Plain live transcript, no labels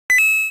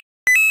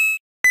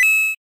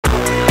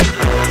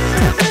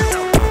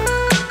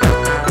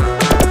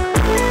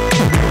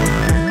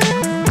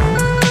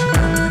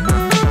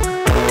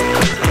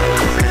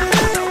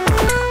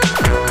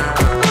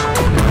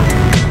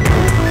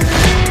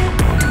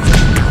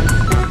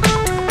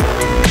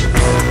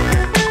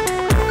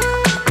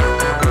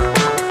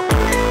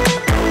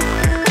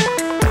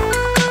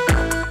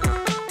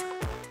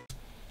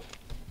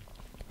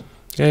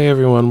Hey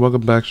everyone,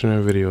 welcome back to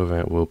another video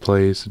event. We'll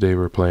play. Today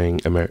we're playing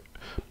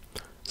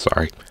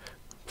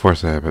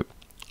Force Habit.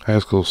 High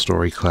School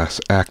Story Class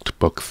Act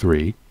Book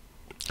 3.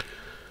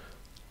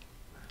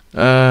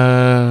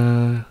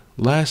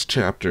 Last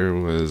chapter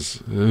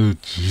was... Oh,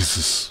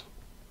 Jesus.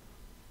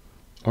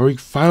 Are we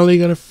finally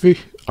gonna see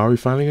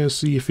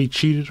if he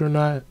cheated or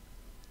not?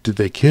 Did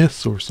they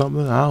kiss or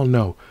something? I don't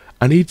know.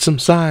 I need some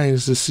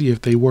signs to see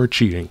if they were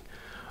cheating.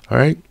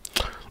 Alright,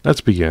 let's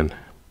begin.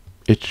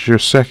 It's your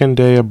second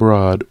day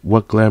abroad.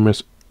 What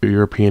glamorous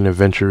European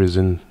adventure is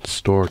in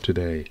store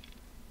today?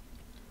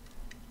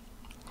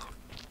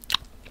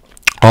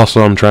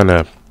 Also, I'm trying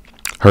to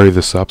hurry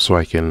this up so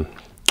I can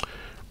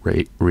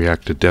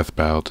react to Death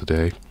Battle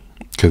today,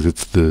 because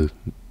it's the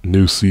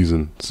new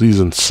season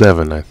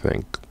 7, I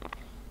think.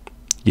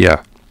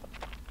 Yeah,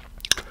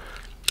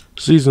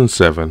 season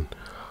 7.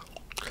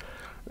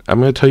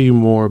 I'm going to tell you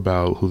more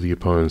about who the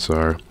opponents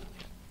are.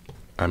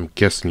 I'm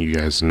guessing you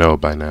guys know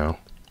by now.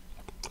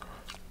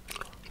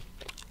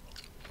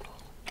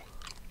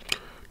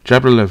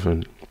 Chapter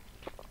 11.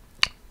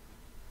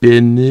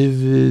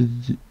 Bienvenue.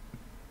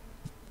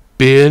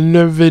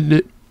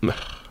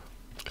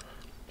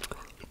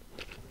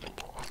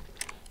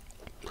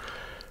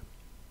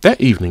 That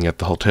evening at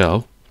the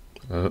hotel.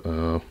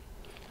 You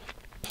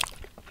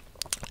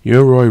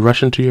and Roy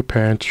rush into your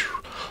parents'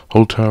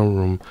 hotel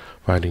room,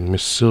 finding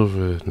Miss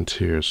Silver in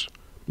tears.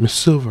 Miss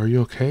Silver, are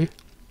you okay?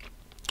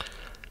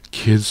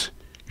 Kids,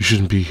 you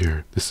shouldn't be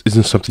here. This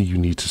isn't something you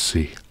need to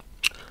see.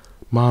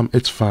 Mom,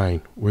 it's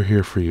fine. We're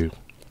here for you.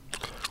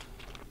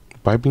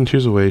 Wiping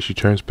tears away, she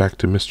turns back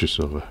to Mr.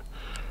 Silver.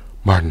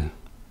 Martin,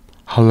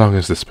 how long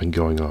has this been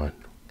going on?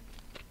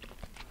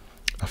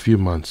 A few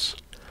months.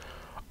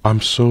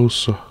 I'm so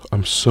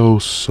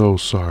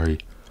sorry.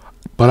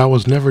 But I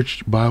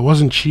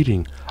wasn't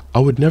cheating. I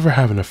would never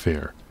have an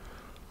affair.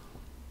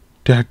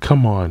 Dad,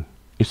 come on.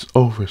 It's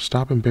over.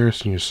 Stop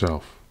embarrassing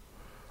yourself.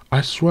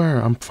 I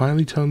swear, I'm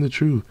finally telling the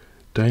truth.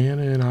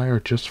 Diana and I are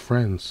just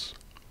friends.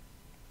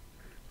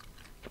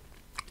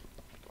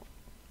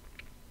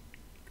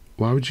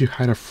 Why would you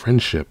hide a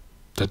friendship?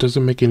 That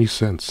doesn't make any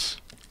sense.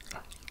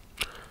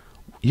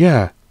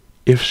 Yeah,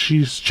 if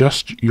she's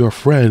just your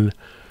friend,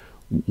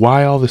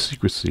 why all the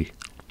secrecy?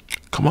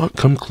 Come on,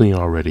 come clean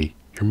already.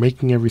 You're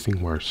making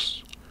everything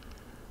worse.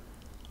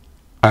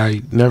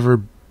 I'd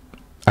never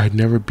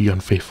be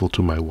unfaithful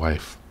to my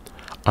wife.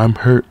 I'm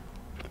hurt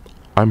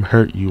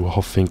you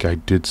all think I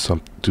did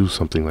do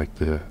something like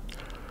that.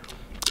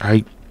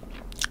 I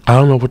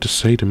don't know what to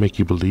say to make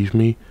you believe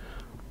me,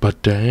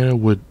 but Diana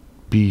would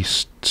be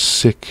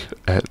sick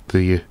at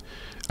the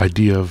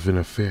idea of an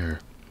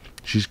affair.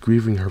 She's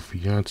grieving her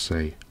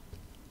fiancé.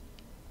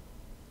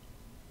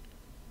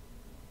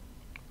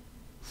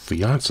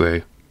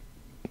 Fiancé?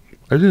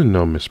 I didn't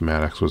know Miss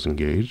Maddox was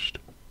engaged.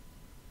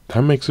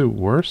 That makes it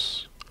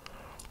worse?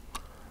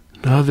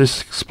 Now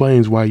this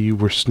explains why you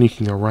were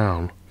sneaking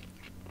around.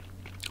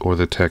 Or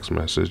the text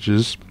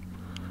messages.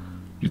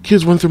 You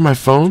kids went through my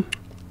phone?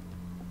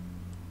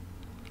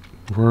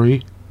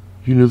 Rory,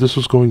 you knew this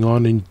was going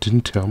on and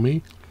didn't tell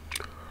me?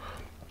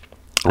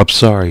 I'm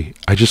sorry,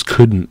 I just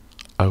couldn't.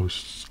 I was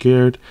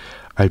scared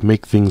I'd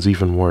make things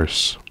even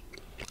worse.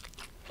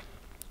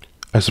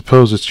 I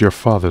suppose it's your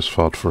father's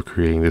fault for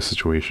creating this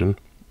situation.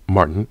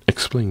 Martin,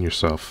 explain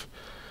yourself.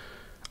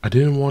 I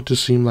didn't want to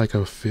seem like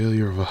a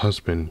failure of a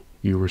husband.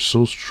 You were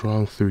so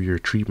strong through your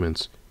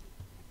treatments.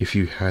 If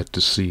you had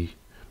to see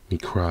me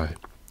cry,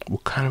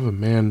 what kind of a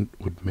man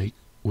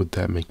would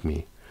that make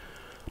me?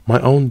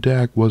 My own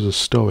dad was a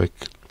stoic,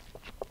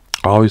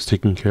 always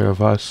taking care of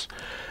us,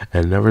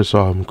 and never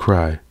saw him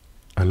cry.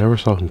 I never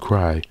saw him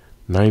cry,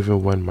 not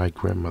even when my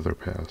grandmother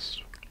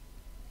passed.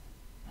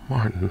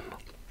 Martin.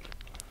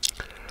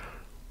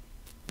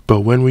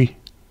 But when we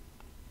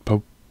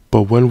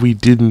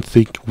didn't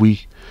think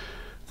we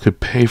could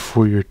pay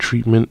for your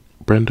treatment,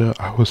 Brenda,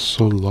 I was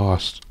so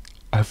lost.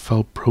 I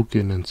felt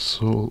broken and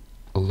so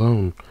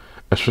alone,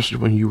 especially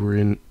when you were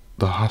in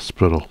the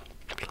hospital.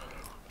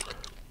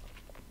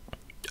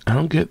 I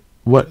don't get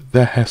what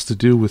that has to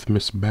do with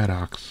Miss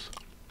Maddox.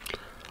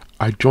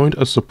 I joined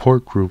a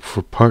support group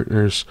for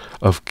partners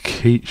of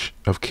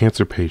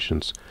cancer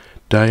patients.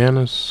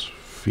 Diana's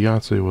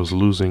fiance was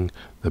losing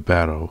the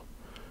battle.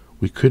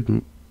 We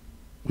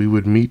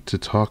would meet to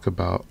talk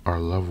about our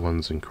loved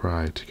ones and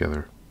cry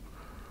together.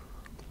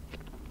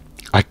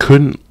 I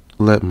couldn't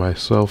let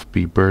myself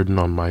be burdened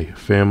on my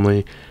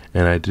family,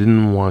 and I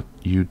didn't want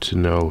you to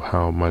know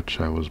how much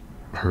I was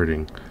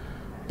hurting.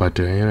 But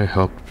Diana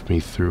helped me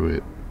through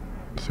it.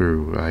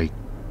 I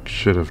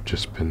should have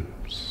just been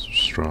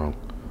strong.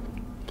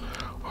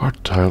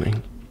 Heart,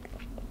 darling.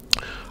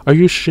 Are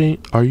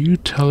you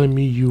telling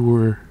me you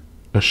were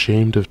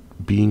ashamed of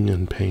being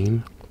in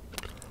pain?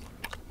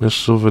 Miss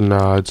Silver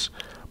nods,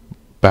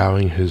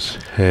 bowing his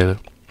head,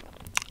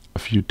 a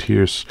few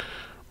tears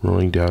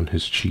rolling down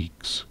his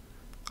cheeks.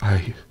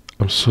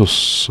 I'm so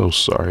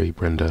sorry,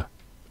 Brenda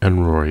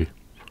and Rory.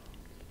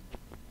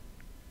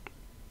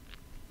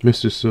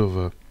 Mr.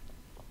 Silver.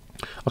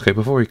 Okay,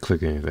 before we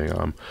click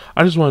anything,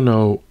 I just want to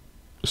know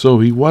So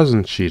he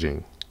wasn't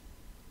cheating.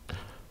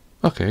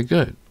 Okay,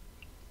 good.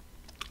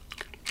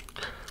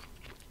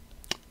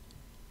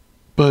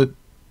 But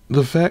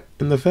the fact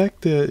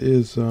that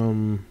is, I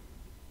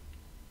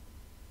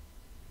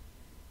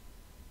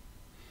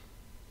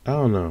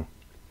don't know.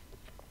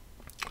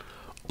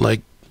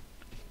 Like,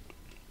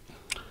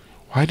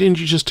 why didn't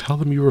you just tell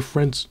them you were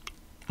friends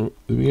to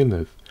begin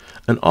with?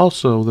 And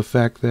also the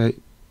fact that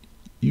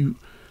you,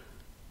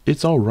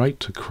 it's all right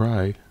to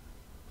cry.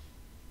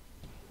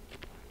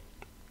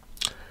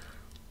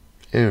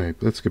 Anyway,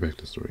 let's get back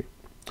to the story.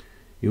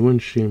 You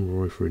wouldn't shame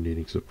Roy for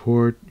needing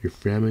support. Your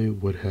family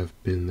would have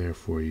been there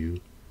for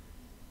you.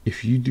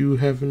 If you do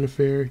have an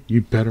affair,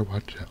 you better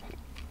watch out.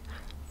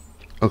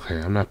 Okay,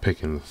 I'm not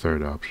picking the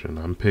third option.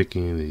 I'm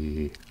picking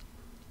the...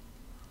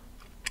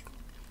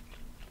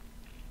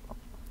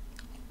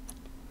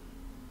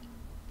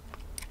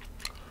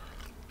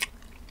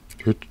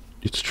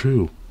 It's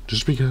true.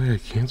 Just because I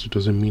had cancer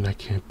doesn't mean I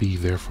can't be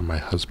there for my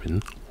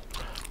husband.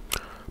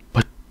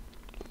 But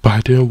I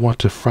didn't want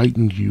to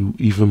frighten you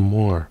even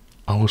more.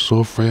 I was so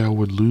afraid I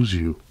would lose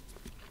you.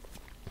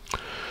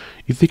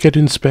 You think I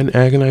didn't spend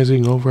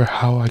agonizing over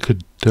how I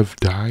could have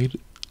died?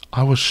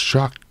 I was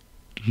shocked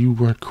you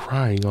weren't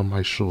crying on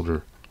my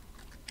shoulder.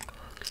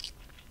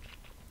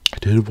 I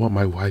didn't want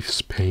my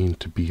wife's pain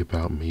to be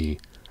about me.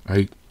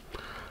 I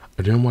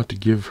didn't want to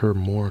give her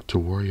more to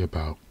worry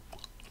about.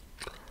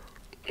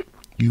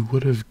 You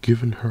would have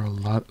given her a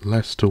lot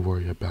less to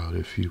worry about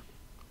if you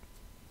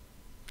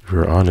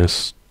were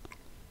honest.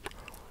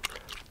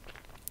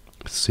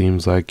 It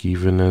seems like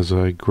even as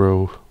I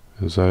grow,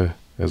 as a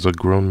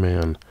grown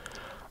man,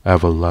 I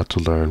have a lot to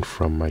learn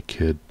from my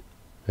kid,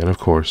 and of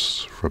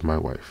course, from my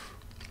wife.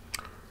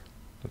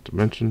 Not to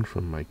mention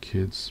from my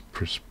kid's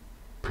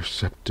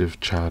perceptive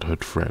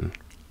childhood friend.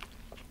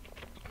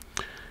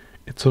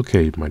 It's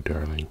okay, my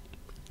darling.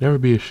 Never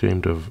be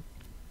ashamed of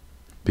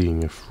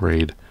being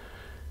afraid.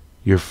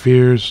 Your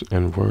fears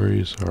and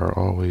worries are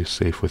always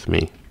safe with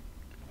me.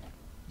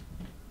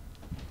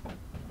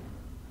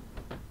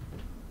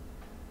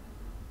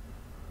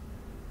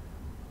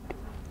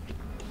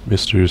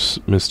 Mr.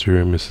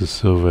 and Mrs.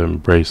 Silva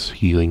embrace,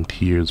 healing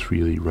tears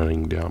freely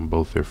running down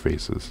both their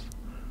faces.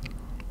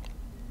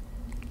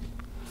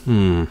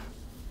 I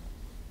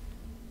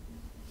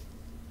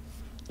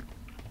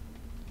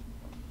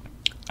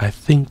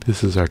think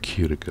this is our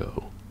cue to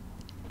go.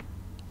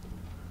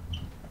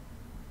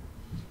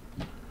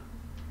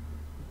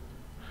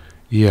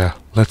 Yeah,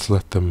 let's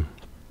leave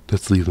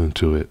them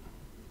to it.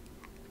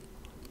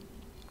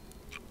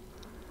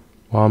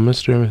 While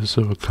Mr. and Mrs.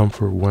 Silva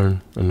comfort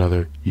one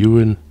another, you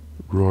and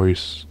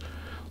Royce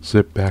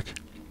slip back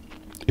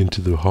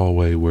into the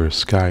hallway where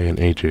Sky and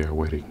AJ are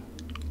waiting.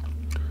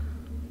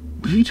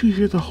 Were you two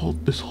here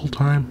this whole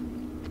time?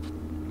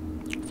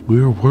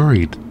 We were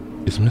worried.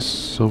 Is Miss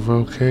Silva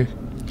okay?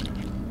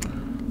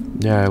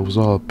 Yeah, it was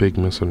all a big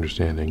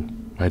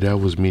misunderstanding. My dad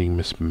was meeting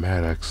Miss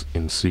Maddox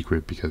in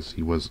secret because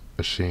he was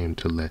ashamed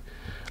to let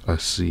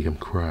us see him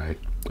cry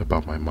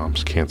about my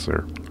mom's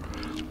cancer.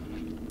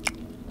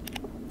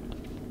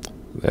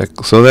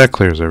 So that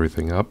clears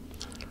everything up.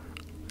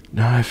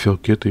 Now I feel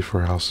guilty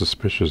for how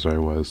suspicious I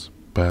was,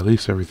 but at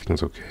least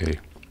everything's okay.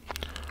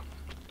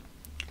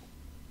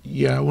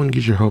 Yeah, I wouldn't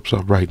get your hopes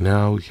up right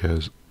now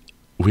because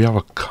we have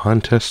a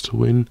contest to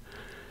win.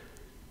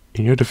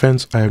 In your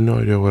defense, I have no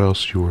idea what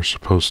else you were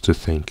supposed to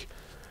think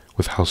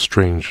with how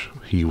strange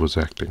he was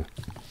acting.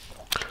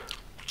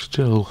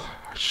 Still,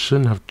 I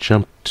shouldn't have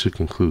jumped to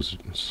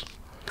conclusions.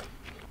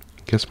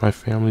 Guess my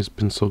family's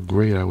been so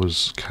great I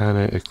was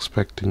kinda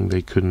expecting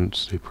they couldn't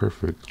stay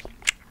perfect.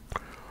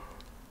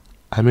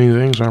 I mean,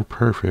 things aren't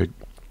perfect.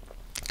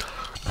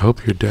 I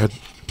hope your dad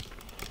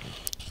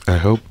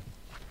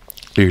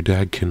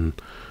can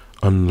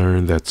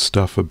unlearn that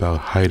stuff about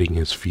hiding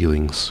his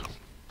feelings.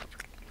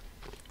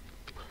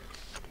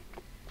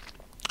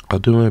 I'll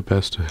do my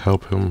best to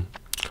help him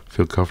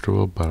feel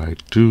comfortable, but I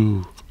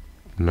do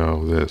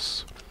know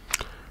this.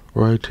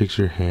 Roy takes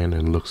your hand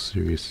and looks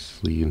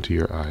seriously into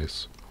your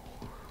eyes.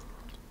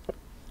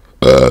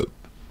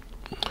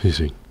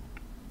 Easy.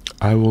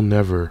 I will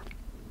never,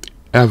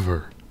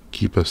 ever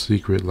keep a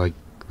secret like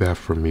that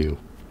from you.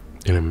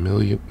 Not in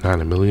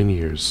a million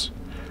years.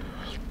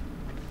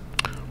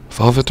 With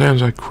all the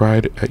times I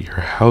cried at your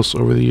house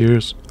over the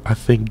years, I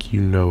think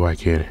you know I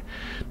can't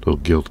handle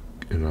guilt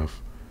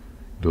enough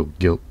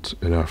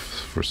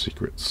for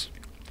secrets.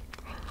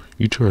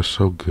 You two are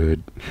so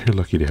good. You're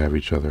lucky to have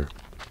each other.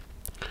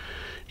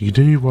 You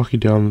continue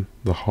walking down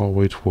the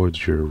hallway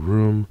towards your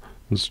room.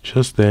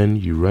 Just then,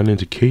 you run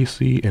into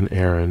Casey and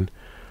Aaron,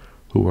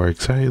 who are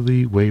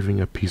excitedly waving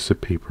a piece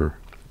of paper.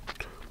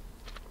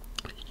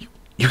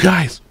 You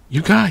guys!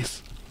 You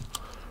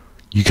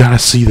gotta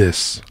see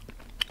this.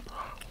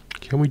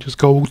 Can we just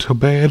go to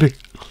bed?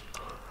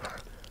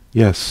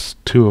 Yes,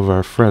 two of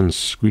our friends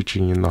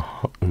screeching in the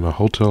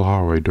hotel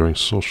hallway during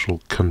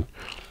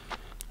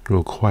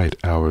real quiet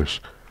hours.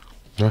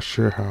 Not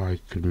sure how I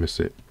could miss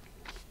it.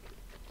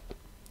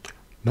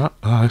 Not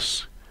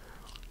us.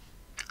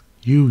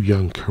 You,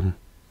 young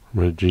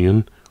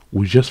curmudgeon,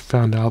 We just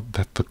found out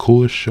that the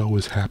coolest show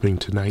is happening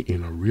tonight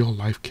in a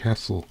real-life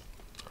castle.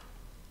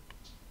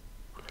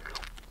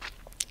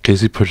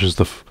 Casey pushes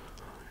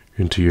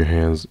into your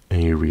hands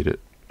and you read it.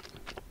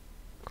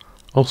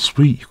 Oh,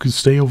 sweet, you can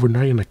stay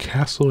overnight in a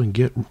castle and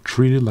get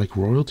treated like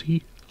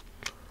royalty?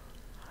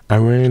 I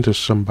ran into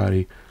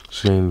somebody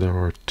saying there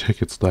are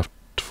tickets left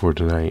for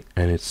tonight,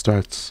 and it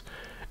starts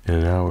in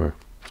an hour.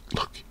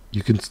 Look,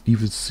 you can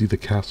even see the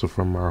castle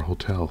from our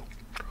hotel.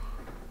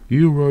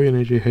 You, Roy, and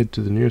AJ head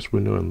to the nearest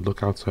window and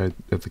look outside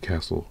at the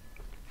castle.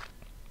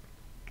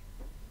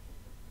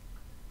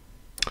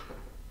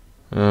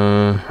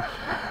 Oh,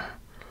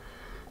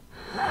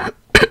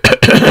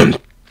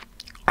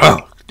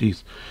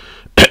 jeez.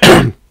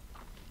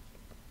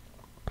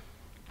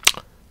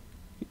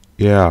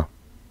 Yeah.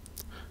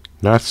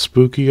 Not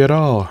spooky at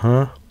all,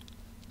 huh?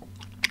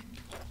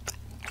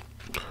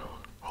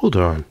 Hold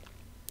on.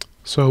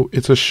 So,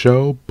 it's a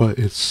show, but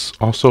it's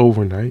also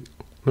overnight?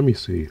 Let me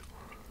see.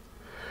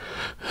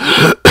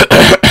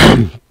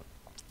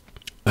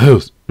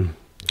 Oh.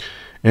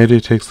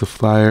 Andy takes the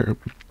flyer,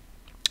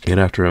 and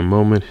after a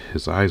moment,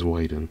 his eyes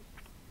widen.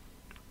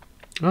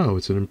 Oh,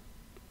 it's an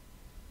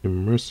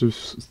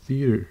immersive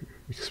theater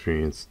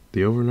experience.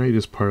 The overnight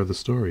is part of the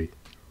story.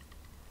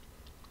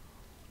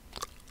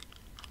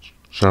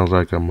 Sounds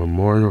like a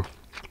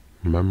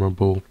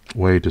memorable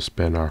way to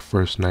spend our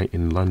first night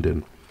in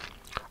London.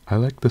 I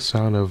like the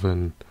sound of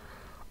an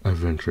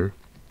adventure.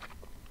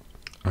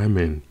 I'm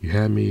in. You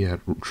had me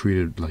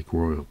treated like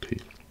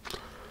royalty.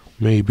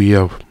 Maybe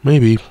I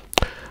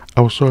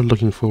will start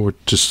looking forward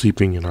to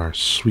sleeping in our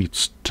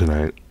suites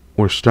tonight.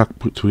 We're stuck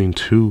between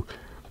two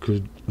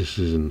good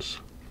decisions.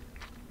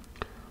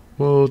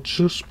 Well,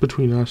 just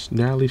between us,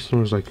 Natalie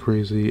snores like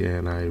crazy,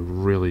 and I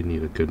really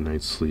need a good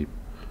night's sleep.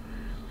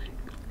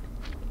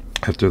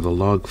 After the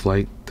log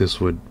flight, this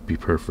would be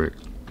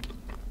perfect.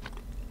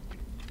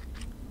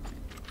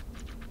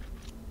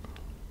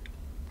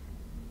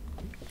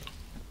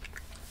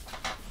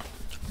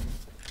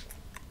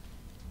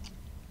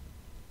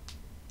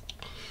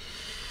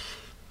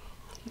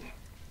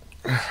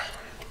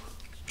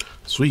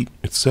 Sweet,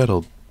 it's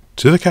settled.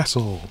 To the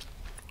castle.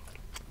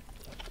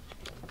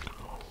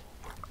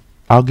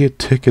 I'll get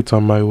tickets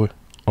on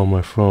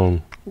my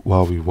phone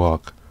while we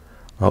walk.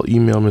 I'll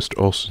email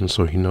Mr. Olson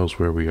so he knows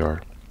where we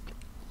are.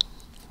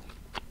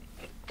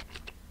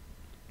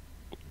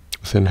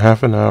 Within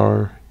half an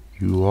hour,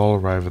 you all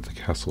arrive at the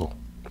castle.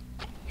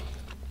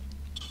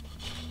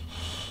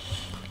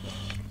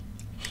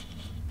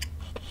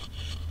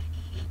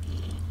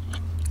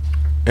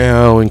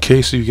 Now, in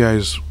case you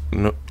guys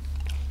know,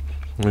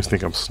 I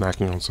think I'm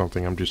snacking on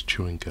something, I'm just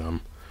chewing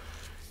gum.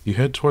 You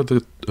head toward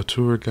a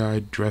tour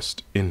guide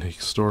dressed in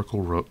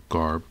historical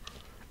garb.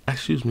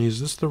 Excuse me,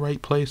 is this the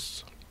right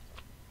place?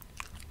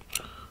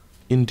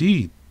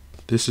 Indeed,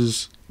 this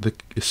is the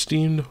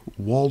esteemed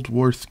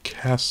Waldworth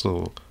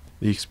Castle.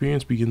 The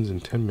experience begins in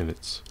 10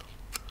 minutes.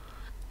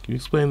 Can you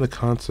explain the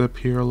concept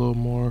here a little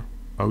more?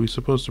 Are we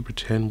supposed to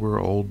pretend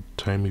we're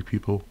old-timey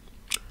people?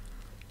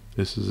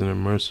 This is an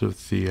immersive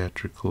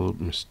theatrical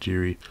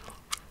mystery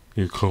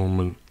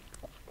culminating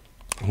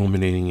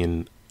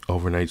in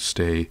overnight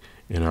stay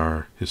in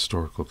our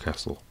historical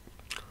castle.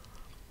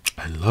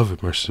 I love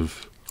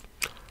immersive.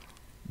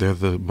 They're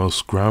the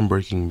most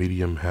groundbreaking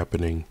medium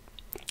happening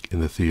in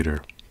the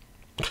theater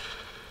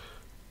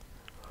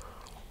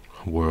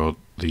world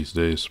these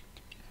days.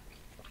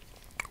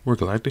 We're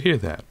glad to hear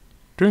that.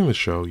 During the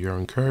show, you're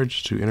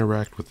encouraged to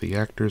interact with the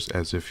actors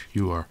as if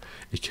you are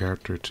a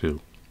character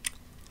too.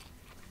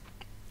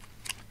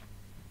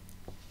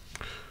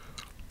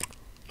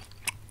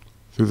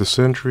 Through the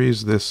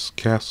centuries, this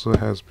castle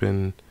has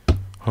been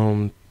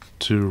home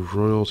to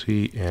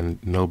royalty and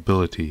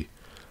nobility,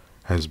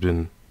 has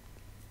been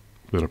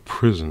a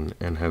prison,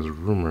 and has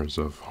rumors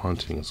of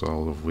hauntings,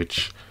 all of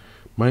which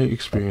might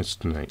experience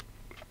tonight.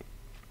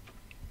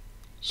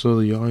 So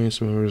the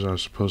audience members are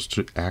supposed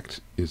to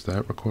act. Is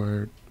that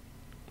required?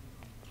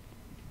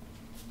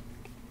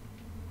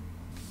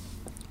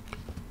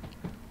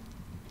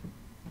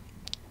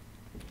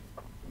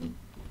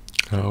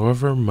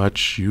 However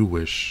much you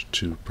wish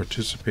to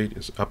participate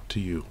is up to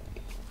you.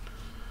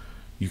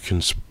 You can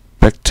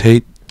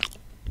spectate,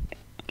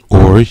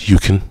 or you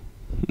can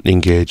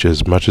engage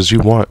as much as you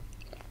want.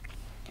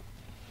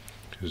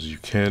 Because you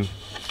can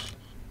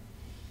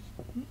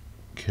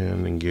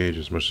engage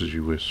as much as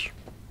you wish.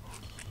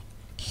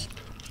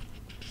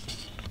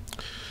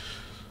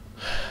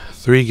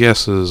 Three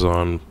guesses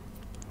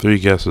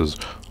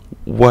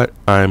what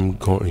I'm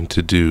going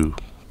to do.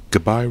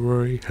 Goodbye,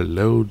 Rory.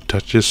 Hello,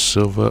 Duchess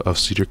Silva of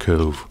Cedar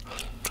Cove.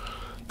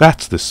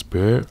 That's the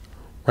spirit.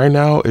 Right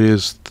now it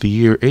is the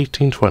year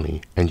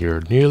 1820, and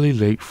you're nearly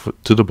late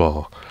to the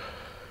ball.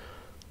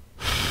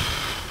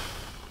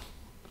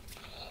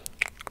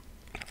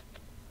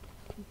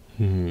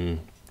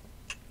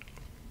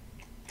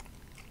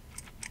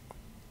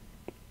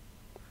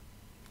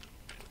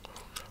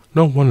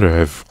 No wonder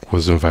I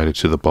was invited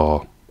to the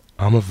ball.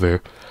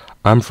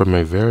 I'm from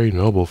a very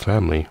noble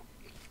family.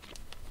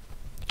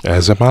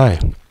 As am I.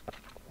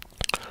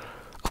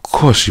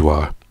 course you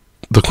are.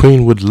 The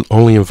Queen would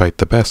only invite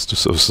the best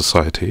of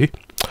society.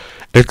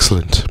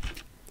 Excellent.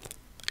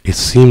 It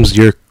seems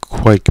you're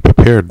quite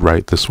prepared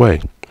right this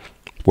way.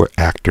 We're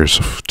actors,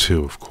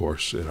 too, of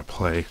course, in a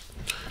play.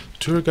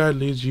 Tour guide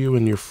leads you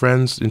and your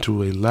friends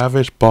into a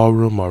lavish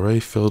ballroom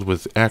already filled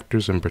with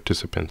actors and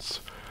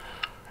participants.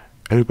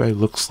 Everybody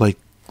looks like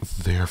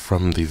they're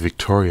from the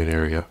Victorian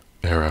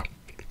era.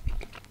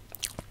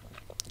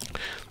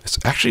 This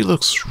actually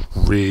looks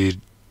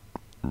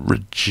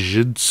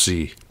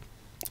Regency,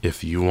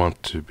 if you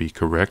want to be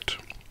correct.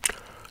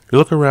 You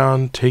look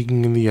around,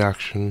 taking in the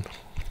action.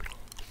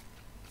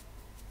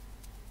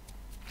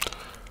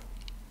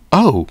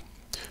 Oh,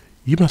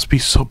 you must be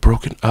so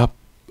broken up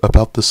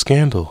about the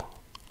scandal.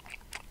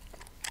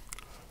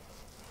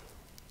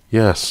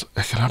 Yes,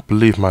 I cannot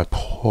believe my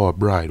poor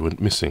bride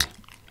went missing.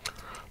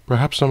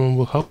 Perhaps someone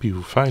will help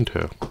you find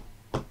her.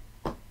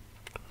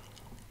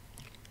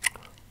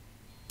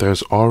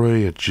 There's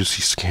already a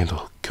juicy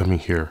scandal. Coming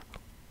here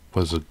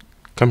was a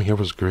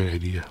great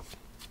idea.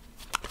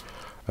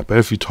 I bet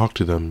if you talk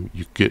to them,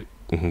 you get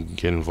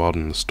involved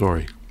in the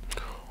story.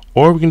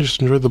 Or we can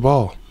just enjoy the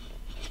ball.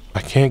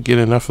 I can't get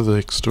enough of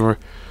the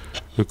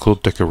historical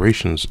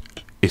decorations.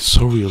 It's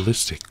so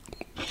realistic.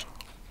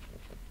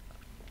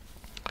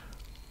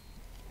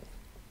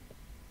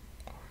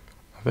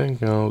 I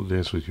think I'll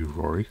dance with you,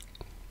 Rory.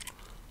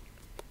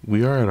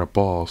 We are at a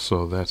ball,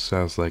 so that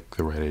sounds like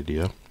the right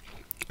idea.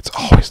 It's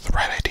always the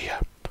right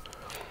idea.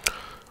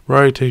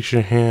 Rory takes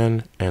your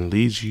hand and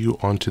leads you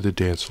onto the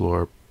dance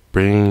floor,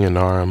 bringing an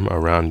arm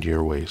around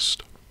your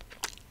waist.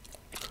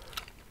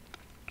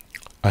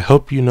 I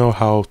hope you know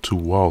how to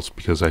waltz,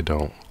 because I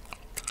don't.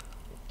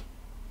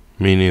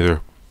 Me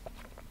neither.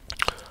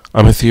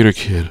 I'm a theater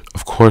kid.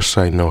 Of course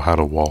I know how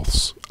to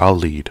waltz. I'll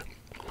lead.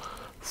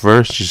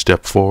 First, you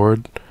step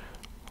forward,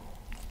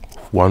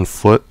 one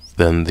foot,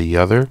 then the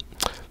other,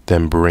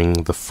 then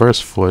bring the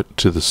first foot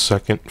to the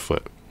second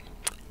foot.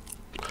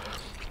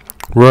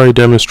 Rory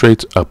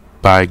demonstrates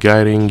by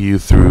guiding you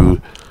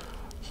through.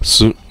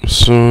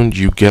 Soon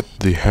you get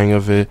the hang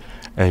of it,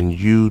 and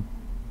you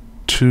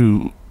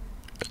two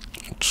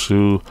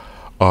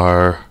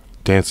are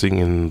dancing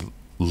in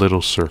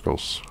little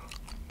circles.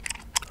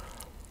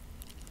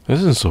 This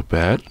isn't so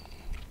bad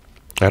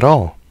at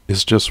all.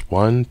 It's just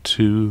 1,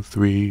 2,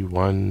 3,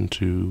 1,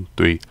 2,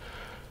 3.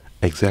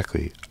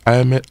 Exactly. I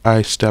admit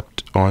I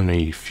stepped on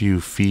a few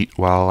feet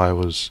while I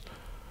was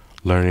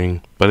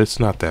learning, but it's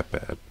not that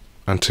bad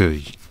until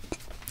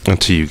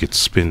you get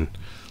spin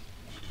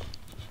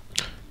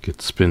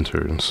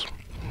turns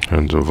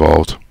and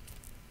involved.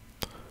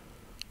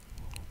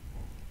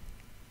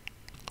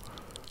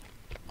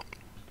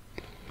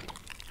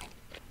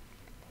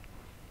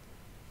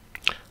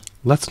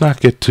 Let's not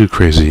get too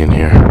crazy in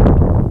here.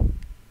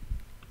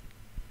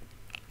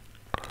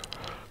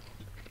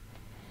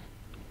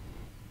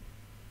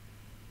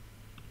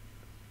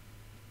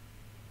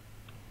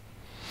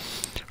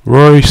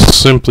 Rory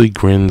simply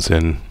grins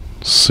and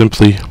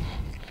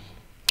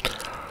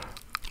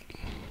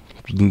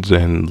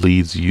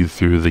leads you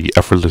through the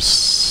effortless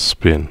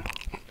spin.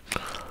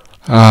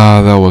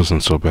 That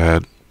wasn't so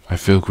bad. I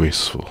feel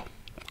graceful.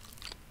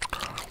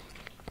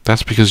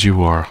 That's because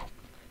you are.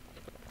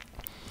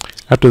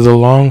 After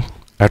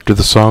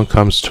the song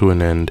comes to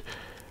an end,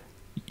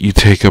 you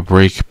take a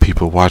break,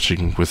 people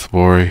watching with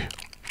Rory.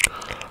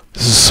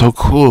 This is so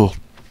cool.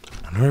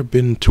 I've never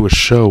been to a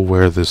show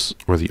where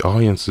the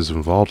audience is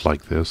involved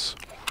like this.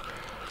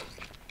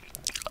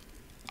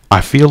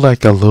 I feel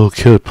like a little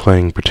kid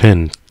playing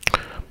pretend,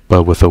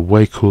 but with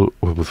way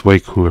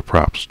cooler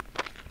props.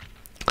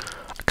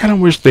 I kind of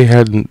wish they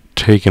hadn't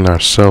taken our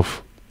cell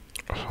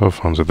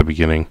phones at the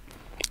beginning.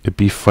 It'd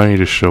be funny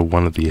to show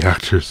one of the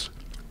actors.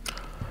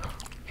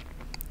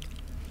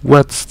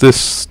 What's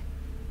this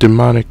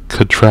demonic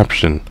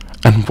contraption,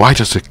 and why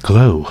does it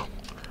glow?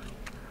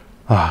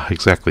 Ah,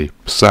 exactly.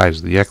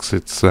 Besides, the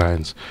exit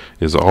signs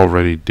is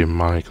already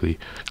demonically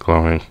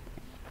glowing.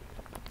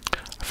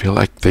 I feel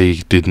like they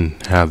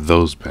didn't have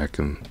those back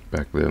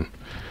then.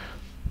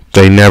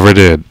 They never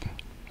did.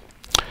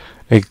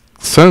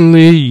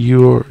 Suddenly,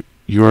 you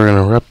are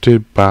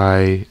interrupted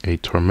by a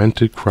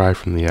tormented cry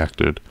from the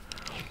actor.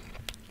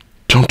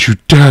 Don't you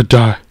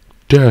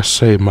dare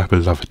say my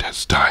beloved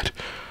has died.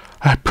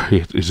 I pray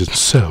it isn't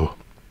so.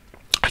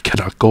 I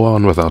cannot go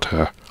on without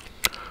her.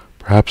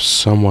 Perhaps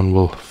someone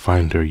will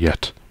find her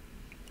yet.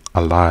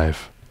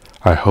 Alive.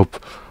 I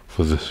hope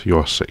for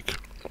your sake.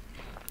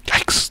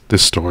 Yikes,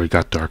 this story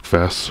got dark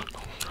fast.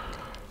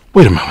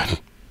 Wait a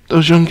moment.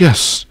 Those young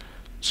guests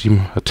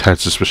seem a tad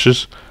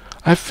suspicious.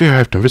 I fear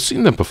I've never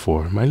seen them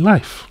before in my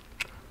life.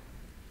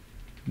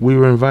 We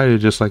were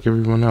invited just like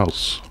everyone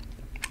else.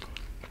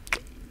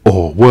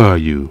 Or were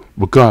you?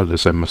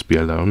 Regardless, I must be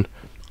alone.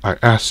 I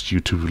asked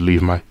you to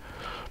leave my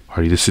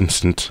party this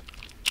instant.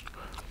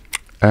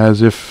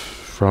 As if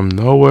from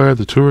nowhere,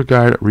 the tour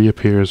guide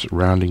reappears,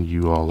 rounding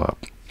you all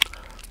up.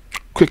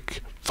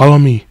 Quick, follow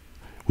me.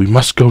 We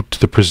must go to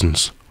the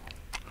prisons.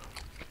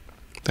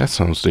 That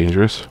sounds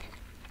dangerous.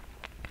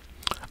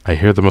 I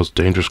hear the most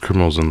dangerous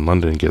criminals in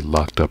London get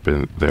locked up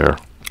in there.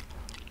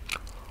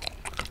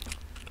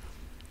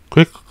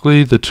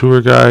 Quickly, the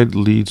tour guide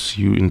leads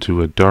you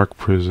into a dark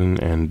prison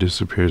and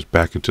disappears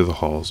back into the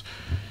halls.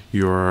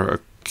 You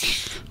are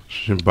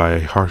questioned by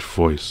a harsh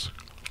voice.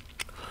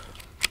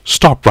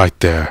 Stop right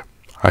there.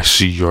 I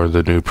see you're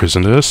the new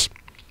prisoners.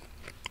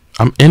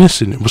 I'm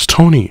innocent. It was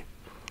Tony.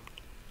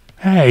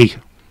 Hey.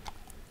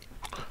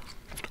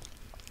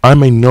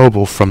 I'm a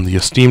noble from the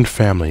esteemed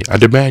family. I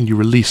demand you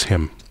release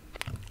him.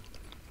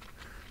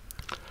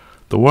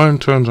 The warden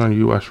turns on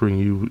you, ushering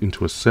you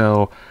into a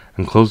cell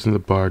and closing the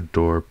barred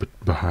door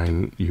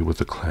behind you with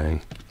a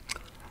clang.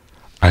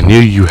 I knew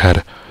you had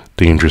a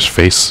dangerous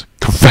face.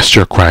 Confess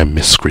your crime,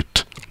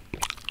 miscreant.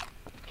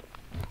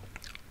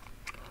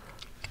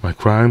 My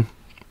crime?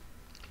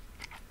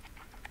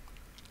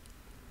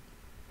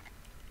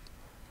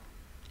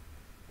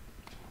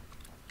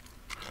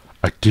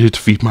 I did it to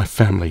feed my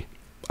family.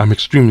 I'm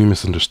extremely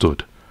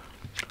misunderstood.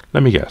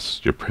 Let me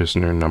guess. Your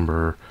prisoner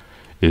number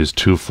is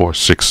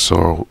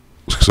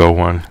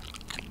 246061.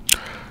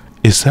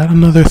 Is that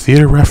another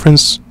theater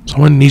reference?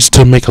 Someone needs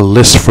to make a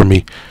list for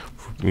me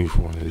for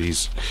one of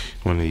these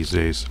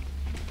days.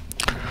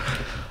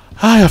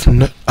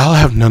 I'll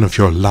have none of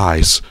your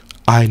lies.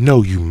 I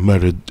know you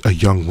murdered a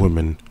young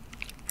woman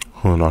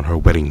on her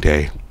wedding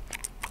day.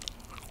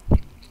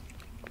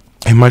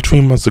 And my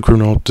dream was the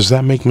criminal. Does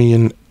that make me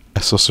an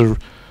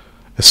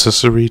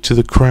accessory to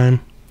the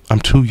crime? I'm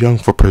too young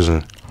for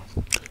prison.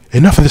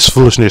 Enough of this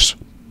foolishness.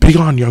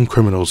 Begone, young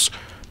criminals.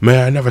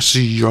 May I never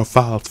see your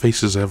foul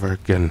faces ever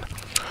again.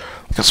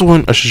 Guess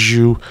someone ushers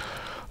you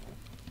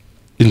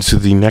into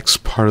the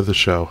next part of the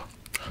show.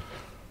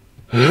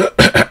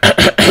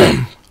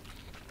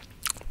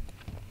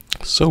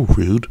 So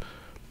rude,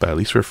 but at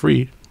least we're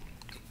free.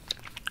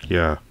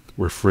 Yeah,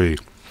 we're free.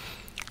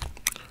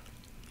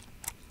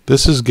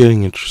 This is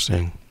getting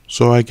interesting.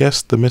 So I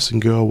guess the missing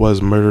girl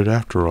was murdered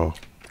after all.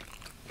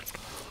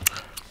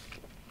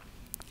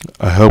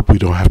 I hope we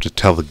don't have to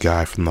tell the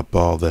guy from the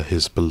ball that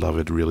his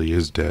beloved really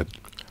is dead.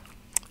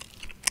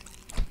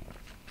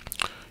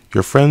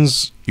 You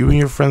and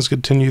your friends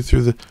continue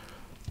through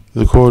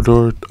the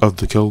corridor of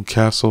the old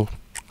castle.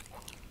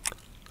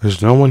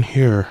 There's no one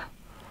here.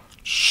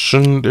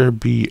 Shouldn't there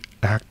be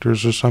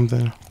actors or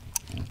something?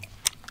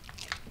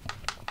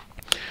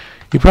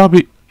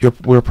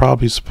 We're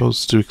probably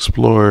supposed to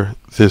explore.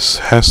 This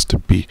has to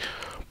be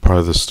part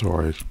of the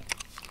story.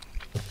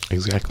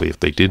 Exactly. If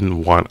they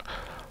didn't want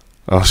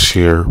us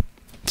here,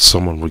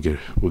 someone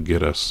would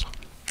get us.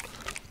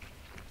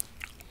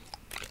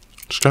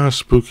 It's kind of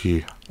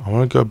spooky. I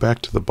want to go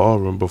back to the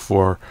ballroom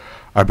before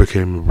I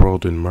became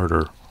embroiled in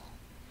murder.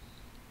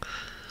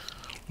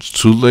 It's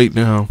too late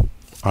now.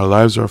 Our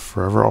lives are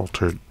forever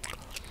altered.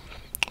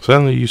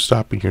 Suddenly you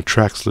stop in your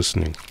tracks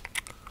listening.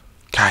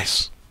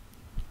 Guys,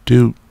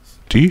 do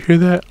you hear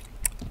that?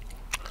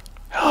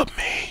 Help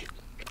me.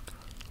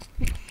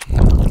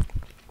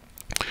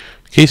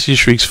 Casey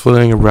shrieks,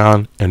 flailing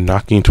around and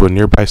knocking into a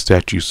nearby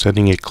statue,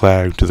 sending it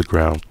clattering to the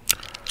ground.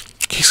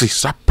 Casey,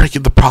 stop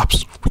breaking the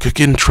props. We could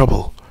get in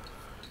trouble.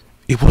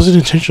 It wasn't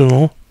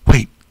intentional.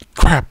 Wait,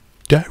 crap.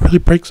 Did I really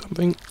break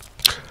something?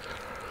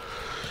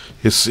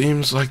 It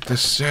seems like the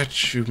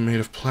statue made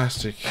of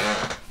plastic.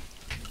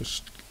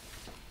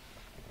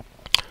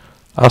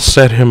 I'll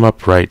set him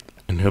up right,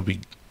 and he'll be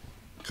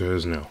good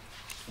as new. What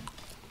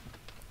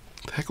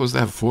the heck was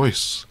that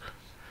voice?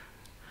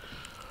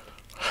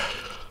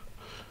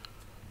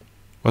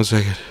 1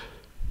 second.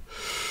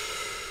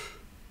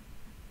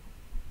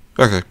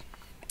 Okay.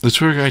 The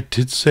tour guide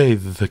did say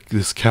that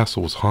this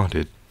castle was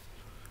haunted.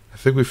 I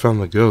think we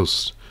found the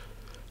ghost.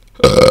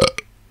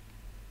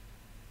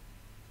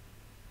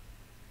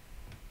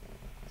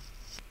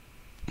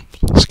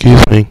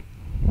 Excuse me.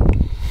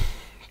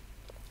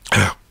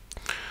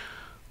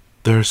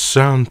 Their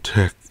sound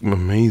tech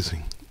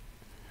amazing.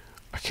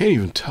 I can't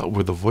even tell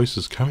where the voice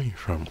is coming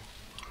from.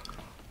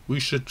 We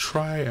should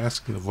try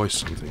asking the voice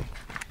something.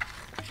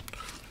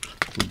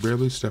 We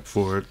barely step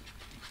forward.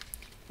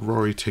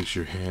 Rory takes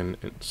your hand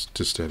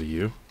to steady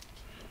you.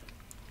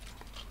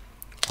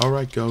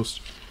 Alright,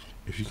 ghost.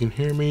 If you can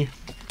hear me,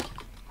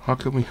 how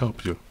can we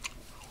help you?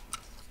 A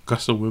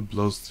gust of wind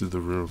blows through the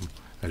room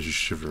as you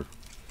shiver.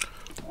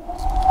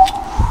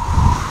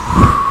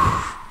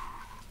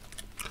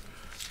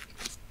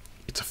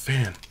 It's a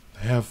fan.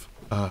 I have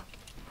a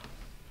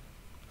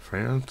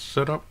fan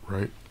set up,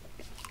 right?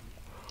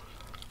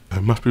 I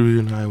must be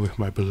reunited with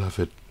my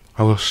beloved.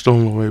 I was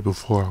stolen away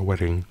before our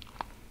wedding.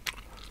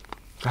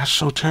 That's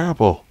so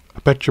terrible. I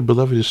bet your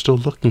beloved is still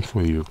looking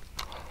for you.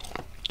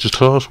 Just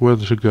tell us where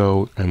to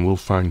go and we'll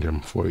find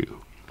him for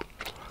you.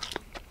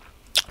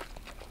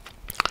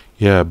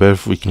 Yeah, I bet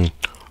if we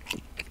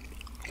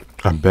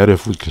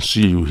can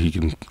see you, he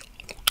can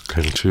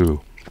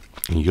too.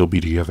 And you'll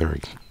be together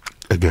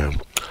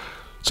again.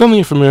 Suddenly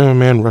a familiar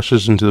man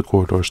rushes into the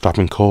corridor,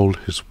 stopping cold,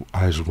 his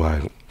eyes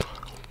wide.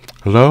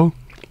 Hello?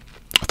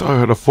 I thought I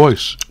heard a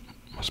voice.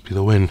 Must be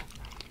the wind.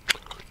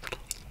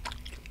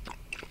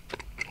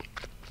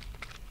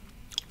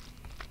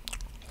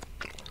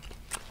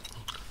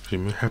 She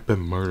may have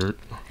been murdered,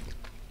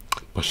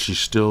 but she's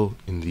still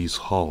in these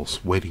halls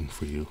waiting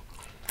for you.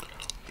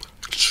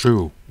 It's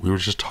true, we were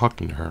just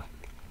talking to her.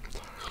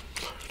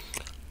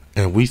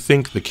 And we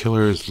think the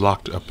killer is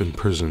locked up in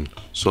prison,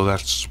 so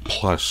that's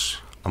plus.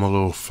 I'm a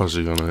little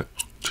fuzzy on it.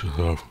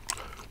 I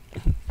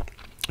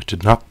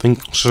did not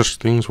think such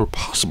things were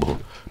possible.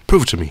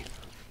 Prove it to me.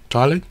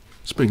 Darling,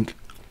 speak.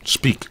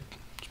 Speak,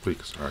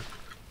 sorry.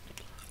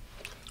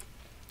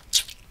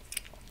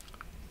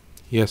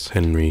 Yes,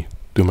 Henry.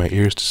 Do my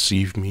ears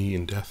deceive me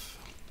in death?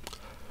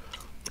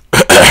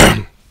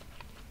 The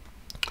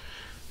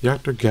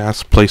actor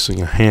gasped,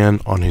 placing a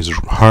hand on his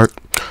heart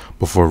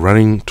before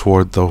running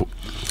toward the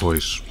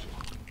voice.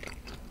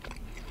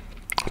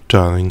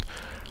 Darling,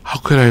 how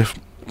could I have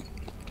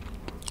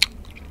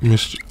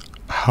missed...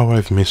 How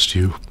I've missed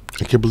you.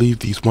 I can't believe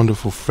these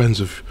wonderful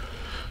friends of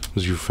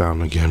you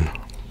found again.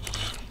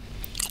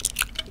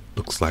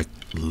 Looks like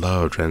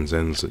love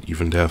transcends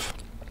even death.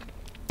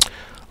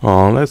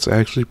 Oh, that's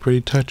actually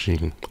pretty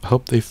touching. I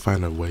hope they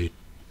find a way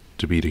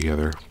to be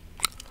together.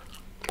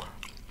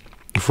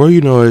 Before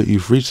you know it,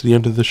 you've reached the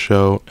end of the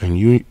show, and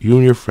you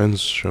and your friends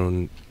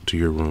shown to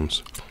your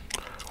rooms.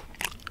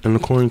 And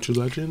according to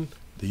legend,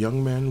 the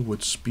young man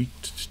would speak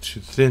to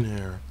thin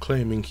air,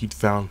 claiming he'd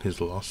found his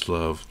lost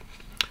love.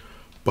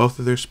 Both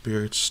of their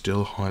spirits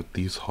still haunt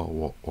these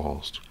hall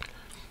walls.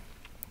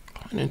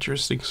 An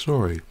interesting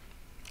story.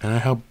 And I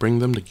helped bring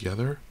them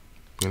together?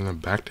 Bring them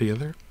back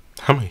together?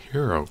 I'm a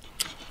hero.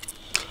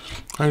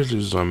 I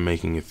just I'm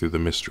making it through the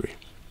mystery.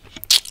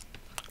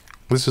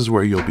 This is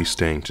where you'll be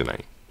staying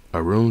tonight.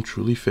 A room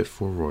truly fit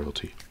for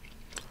royalty.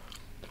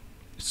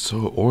 It's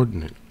so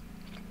ordinate.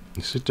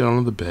 You sit down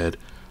on the bed,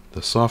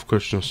 the soft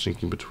cushion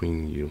sinking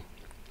between you.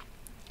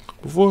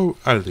 Before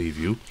I leave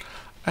you,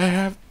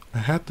 I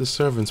had the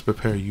servants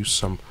prepare you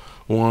some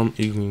warm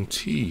evening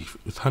tea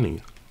with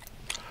honey.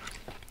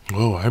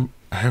 Oh, I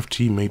have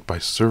tea made by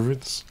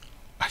servants?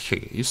 I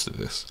can't get used to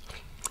this.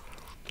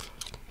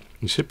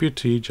 You sip your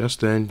tea,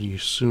 just then you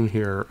soon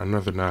hear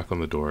another knock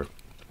on the door.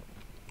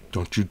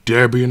 Don't you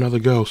dare be another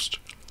ghost.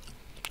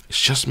 It's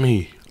just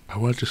me. I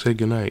wanted to say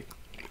goodnight.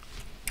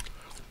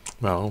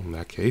 Well, in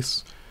that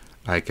case,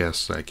 I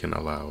guess I can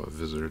allow a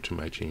visitor to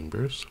my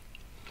chambers.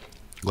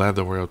 Glad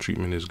the royal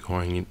treatment is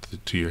going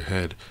into your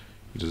head.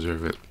 You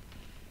deserve it.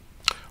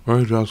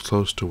 Roy draws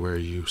close to where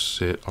you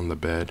sit on the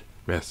bed,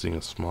 resting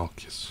a small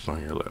kiss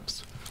on your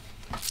lips.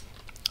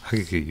 I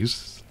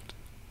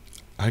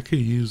could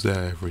use that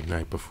every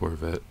night before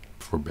bed.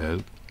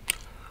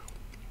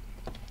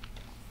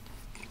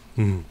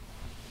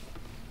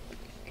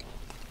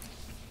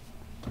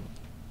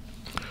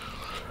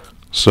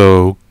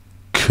 So,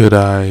 could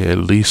I at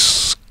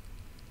least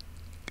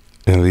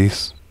I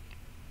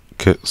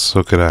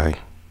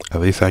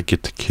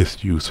get to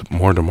kiss you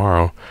more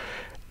tomorrow,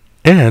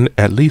 and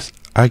at least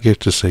I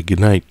get to say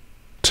goodnight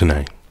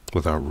tonight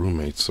with our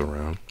roommates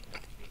around.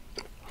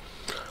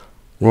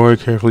 Roy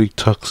carefully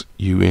tucks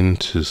you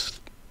into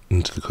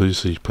the cozy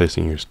seat,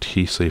 placing your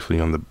tea safely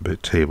on the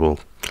bed table.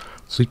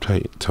 Sleep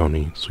tight,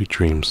 Tony. Sweet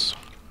dreams.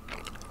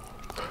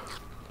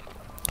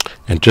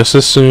 And just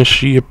as soon as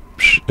she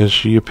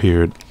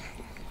appeared,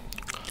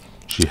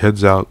 she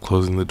heads out,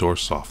 closing the door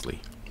softly.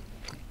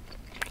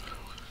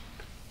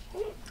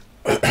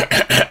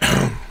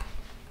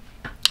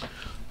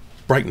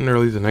 Bright and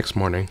early the next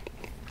morning,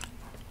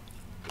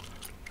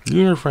 you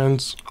and your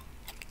friends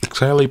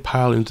excitedly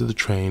pile into the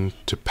train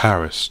to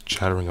Paris,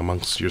 chattering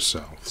amongst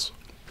yourselves.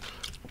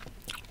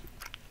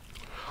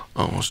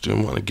 I almost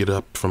didn't want to get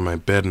up from my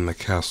bed in the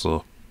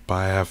castle,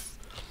 but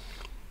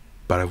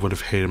I would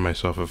have hated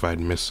myself if I'd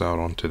missed out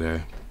on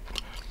today.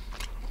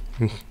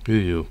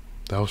 Ew,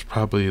 that was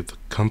probably the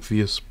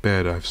comfiest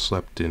bed I've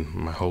slept in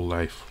my whole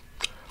life.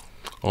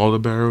 All the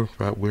better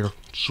that we're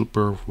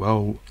super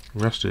well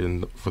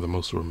rested for the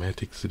most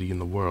romantic city in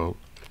the world.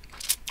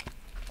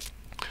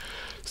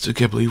 Still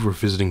can't believe we're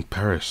visiting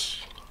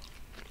Paris.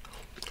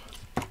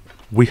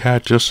 We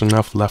had just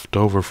enough left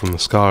over from the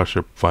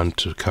scholarship fund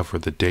to cover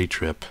the day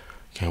trip.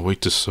 Can't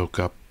wait to soak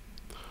up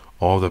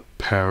all the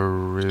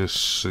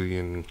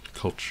Parisian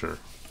culture.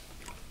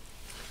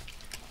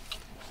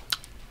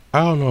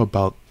 I don't know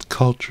about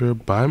culture,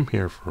 but I'm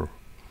here for...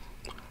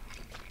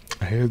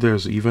 I hear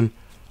there's even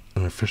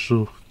an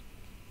official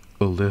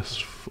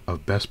list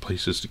of best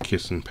places to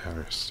kiss in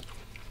Paris.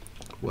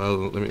 Well,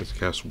 let me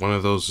guess. One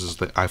of those is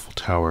the Eiffel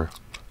Tower.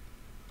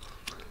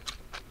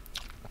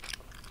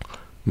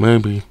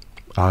 Maybe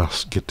I'll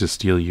get to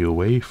steal you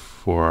away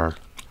for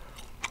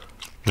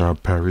our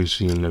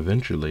Parisian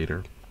adventure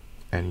later,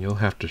 and you'll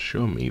have to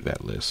show me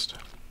that list.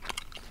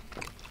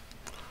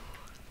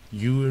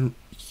 You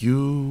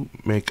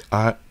make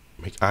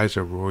eyes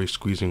at Roy,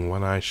 squeezing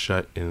one eye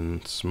shut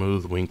in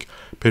smooth wink,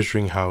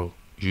 picturing how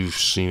you've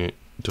seen it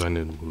done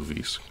in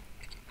movies.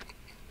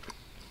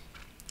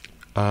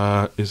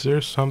 Is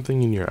there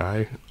something in your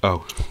eye?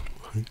 Oh,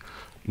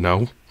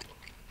 no.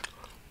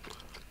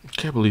 I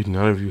can't believe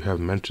none of you have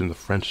mentioned the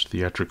French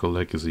theatrical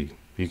legacy.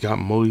 You got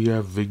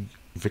Molière,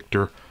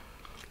 Victor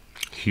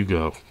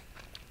Hugo.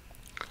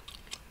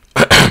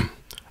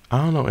 I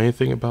don't know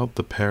anything about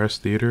the Paris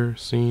theater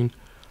scene.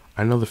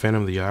 I know the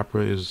Phantom of the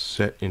Opera is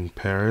set in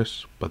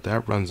Paris, but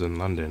that runs in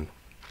London.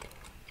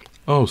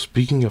 Oh,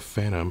 speaking of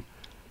Phantom,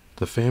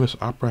 the famous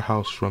opera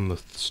house from the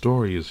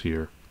story is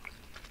here,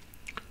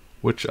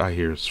 which I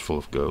hear is full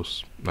of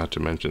ghosts, not to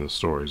mention the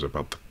stories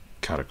about the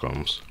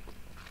catacombs.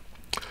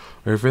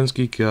 When your friends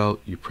geek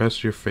out, you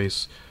press your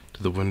face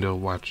to the window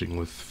watching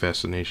with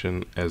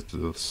fascination as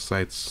the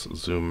sights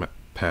zoom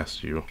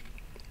past you.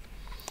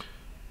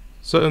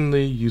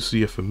 Suddenly, you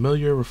see a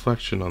familiar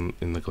reflection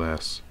in the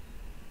glass.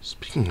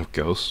 Speaking of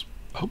ghosts,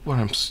 I hope what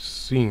I'm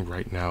seeing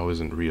right now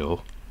isn't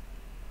real.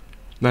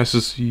 Nice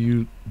to see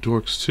you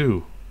dorks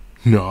too.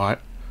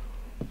 Not.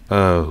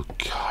 Oh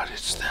god,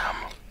 it's them.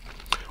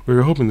 We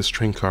were hoping this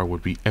train car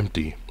would be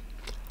empty.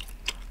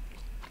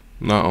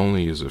 Not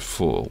only is it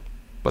full,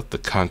 but the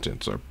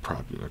contents are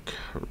probably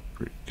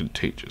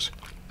contagious.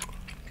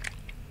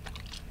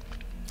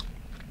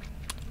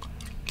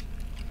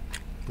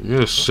 You're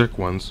the sick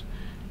ones.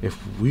 If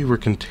we were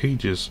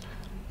contagious,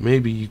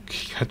 maybe you'd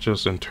catch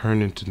us and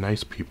turn into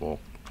nice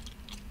people.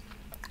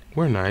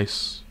 We're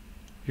nice.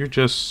 You're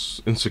just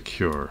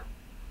insecure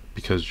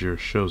because your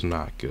show's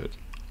not good.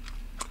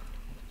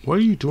 What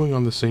are you doing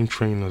on the same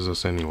train as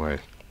us anyway?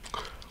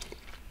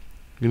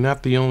 You're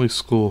not the only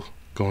school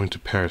going to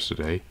Paris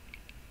today.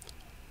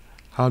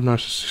 How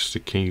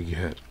narcissistic can you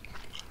get?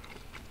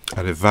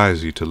 I'd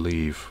advise you to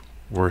leave.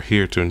 We're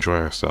here to enjoy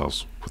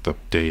ourselves with a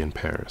day in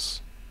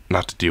Paris,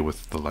 not to deal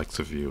with the likes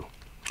of you.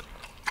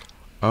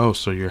 Oh,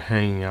 so you're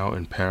hanging out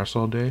in Paris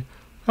all day?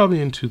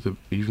 Probably into the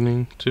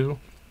evening, too?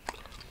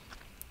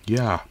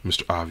 Yeah,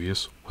 Mr.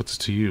 Obvious. What's it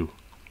to you?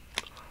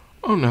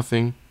 Oh,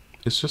 nothing.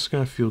 It's just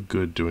gonna feel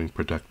good doing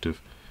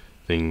productive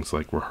things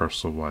like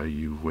rehearsal while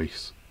you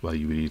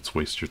idiots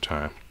waste your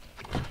time.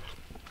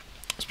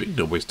 Speaking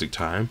of wasting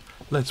time,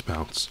 let's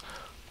bounce.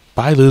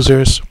 Bye,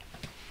 losers.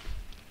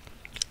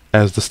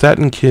 As the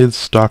Staten kids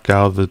stalk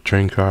out of the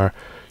train car,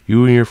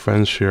 you and your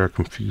friends share a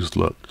confused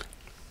look.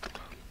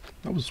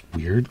 That was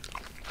weird.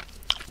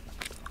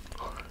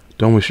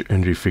 Don't waste your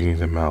energy figuring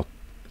them out.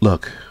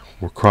 Look,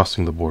 we're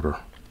crossing the border.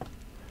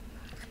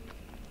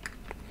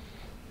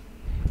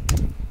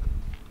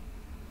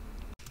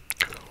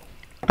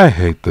 I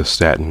hate the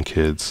Staten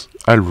kids.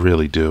 I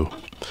really do.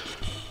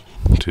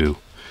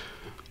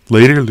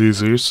 Later,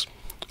 losers.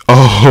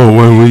 Oh,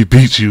 when we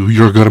beat you,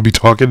 you're gonna be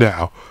talking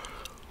now.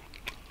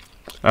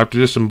 After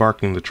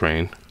disembarking the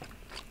train,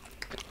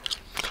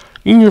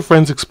 you and your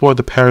friends explore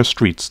the Paris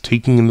streets,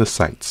 taking in the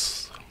sights.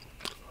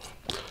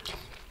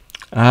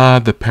 Ah,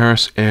 the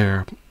Paris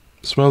air.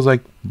 Smells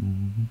like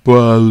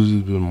buzz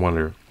and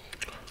wonder.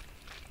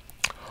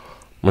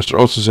 Mr.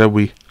 Olson said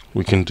we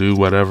can do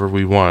whatever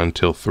we want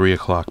until 3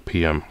 o'clock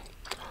p.m.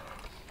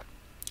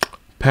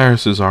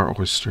 Paris is our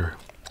oyster.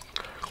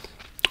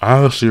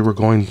 Honestly, we're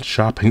going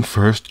shopping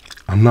first.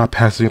 I'm not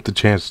passing up the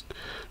chance to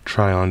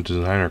try on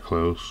designer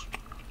clothes.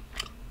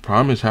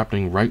 Prom is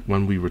happening right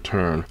when we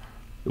return.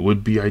 It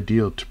would be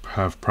ideal to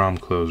have prom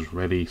clothes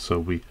ready so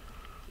we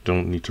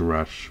don't need to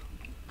rush.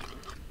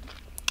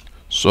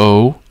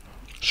 So,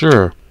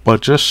 sure,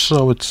 but just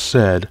so it's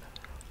said,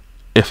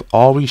 if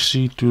all we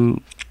see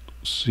through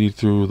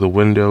the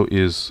window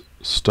is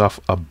stuff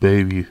a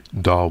baby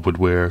doll would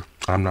wear,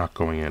 I'm not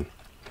going in.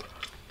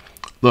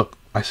 Look,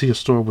 I see a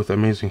store with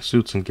amazing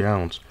suits and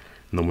gowns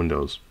in the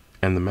windows,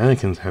 and the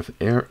mannequins have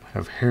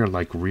hair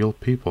like real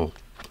people.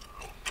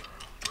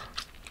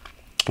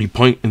 You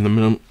point in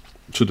the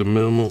to the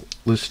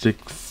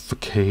minimalistic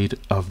facade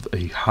of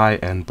a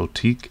high-end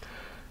boutique,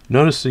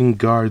 noticing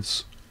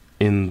guards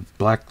in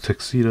black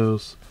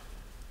tuxedos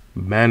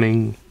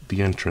manning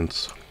the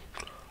entrance.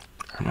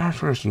 I'm not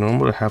sure it's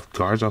normal to have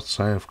guards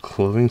outside of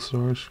clothing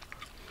stores.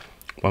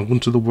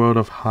 Welcome to the world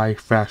of high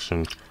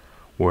fashion,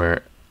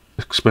 where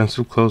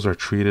expensive clothes are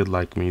treated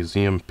like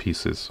museum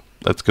pieces.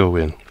 Let's go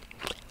in.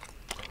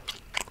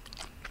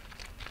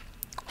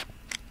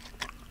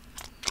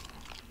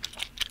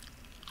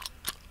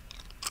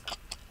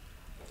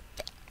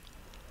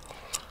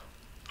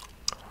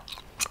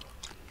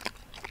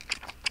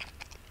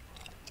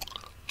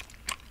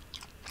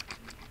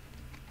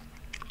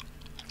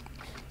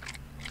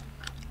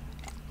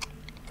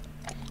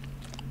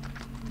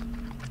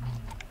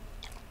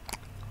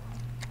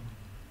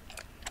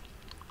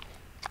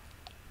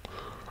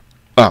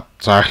 Oh,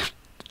 sorry.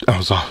 I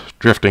was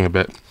drifting a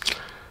bit.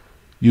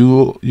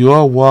 You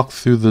all walk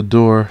through the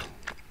door,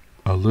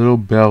 a little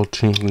bell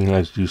tinkling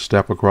as you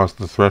step across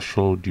the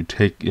threshold. You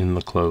take in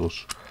the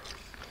clothes.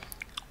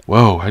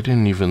 Whoa, I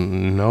didn't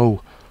even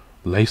know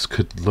lace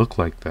could look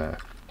like that.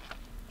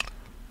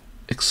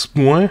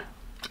 Excusez-moi.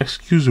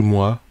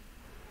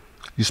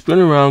 You spin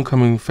around,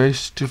 coming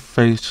face to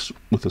face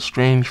with a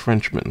strange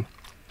Frenchman.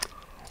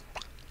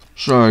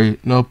 Sorry,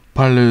 no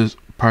parlez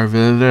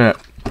parler.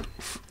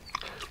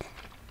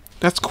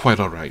 That's quite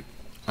alright.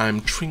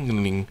 I'm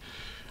trilingual.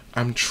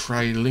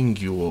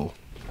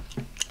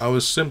 I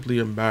was simply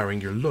admiring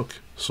your look.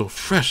 So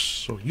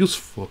fresh, so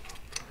useful.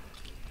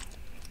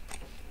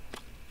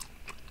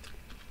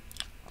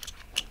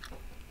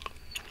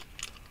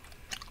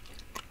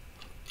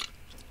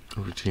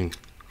 routine.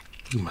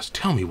 You must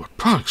tell me what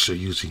products you're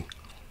using.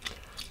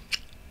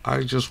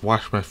 I just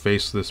washed my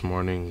face this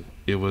morning.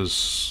 It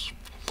was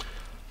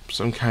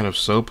some kind of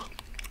soap.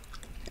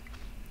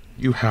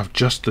 You have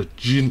just the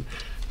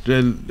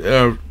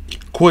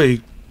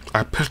Quay.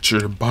 I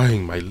picture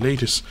buying my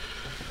latest,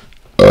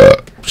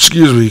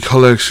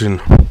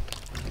 collection.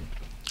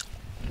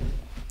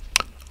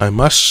 I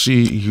must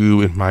see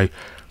you in my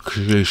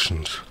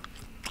creations.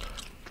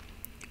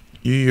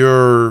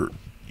 Your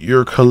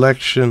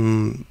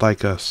collection,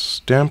 like a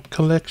stamp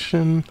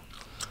collection?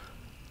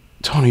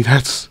 Tony,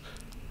 that's,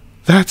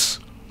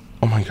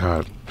 oh my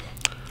god.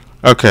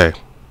 Okay.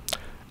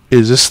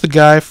 Is this the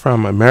guy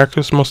from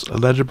America's Most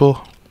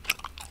Illegible?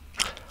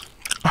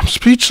 I'm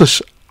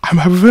speechless. I'm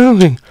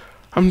hyperventilating.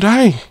 I'm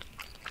dying.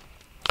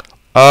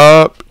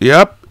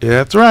 Yep,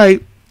 that's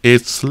right.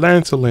 It's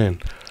Lancelin.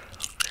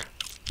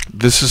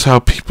 This is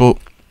how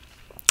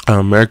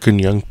American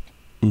young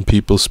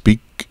people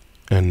speak,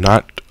 and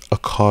not a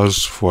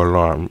cause for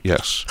alarm.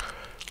 Yes.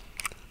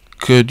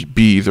 Could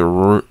be either.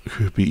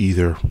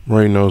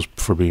 Roy knows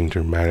for being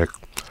dramatic.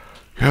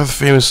 You're the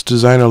famous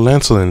designer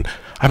Lancelin.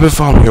 I've been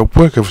following your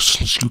work ever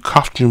since you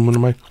costumed one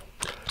of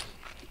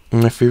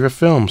my favorite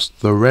films,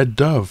 The Red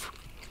Dove.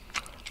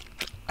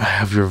 I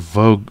have your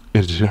Vogue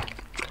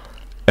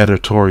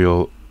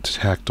editorial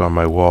tacked on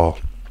my wall.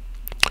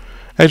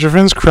 As your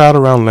friends crowd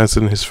around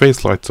Lancelin, his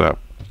face lights up.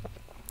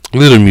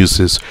 Little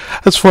muses,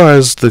 as far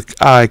as the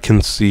eye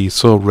can see,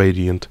 so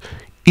radiant.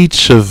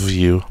 Each of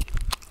you.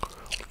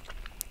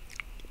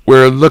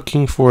 We're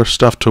looking for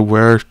stuff to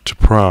wear to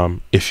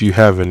prom, if you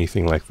have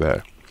anything like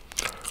that.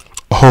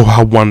 Oh,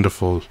 how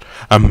wonderful.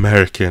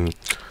 American.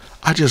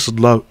 I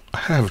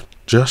have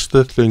just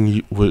the thing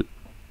you would.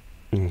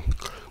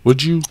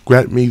 Would you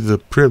grant me the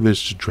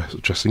privilege to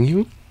dressing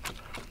you?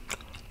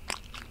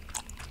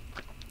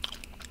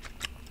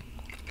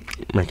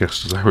 Make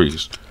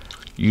accessories.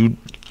 You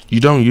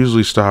don't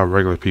usually style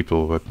regular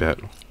people like that.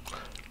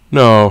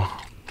 No,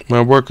 my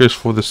work is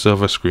for the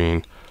silver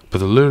screen, for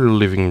the little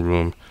living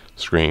room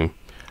screen.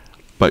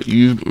 But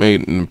you've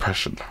made an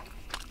impression.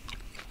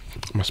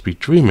 Must be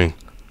dreaming.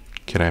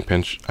 I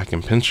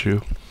can pinch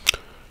you.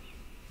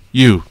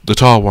 You, the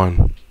tall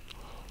one,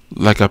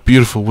 like a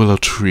beautiful willow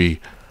tree.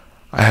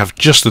 I have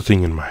just the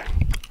thing in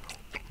mind.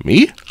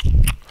 Me?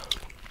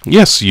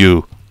 Yes,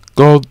 you.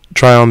 Go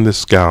try on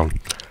this gown.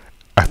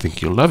 I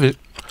think you'll love it.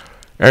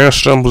 Anna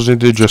stumbles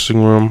into the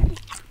dressing room.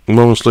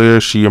 Moments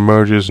later, she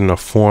emerges in a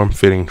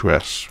form-fitting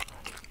dress.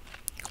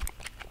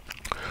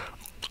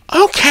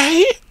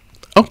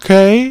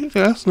 Okay,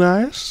 that's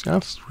nice.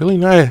 That's really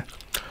nice.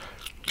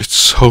 It's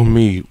so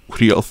me. What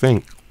do y'all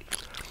think?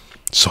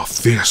 So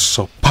fierce,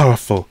 so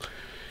powerful.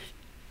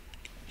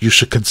 You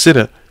should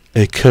consider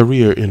a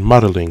career in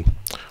modeling.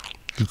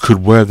 You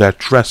could wear that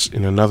dress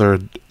in another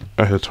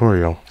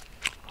editorial.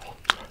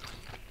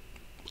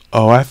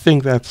 Oh, I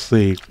think that's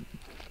in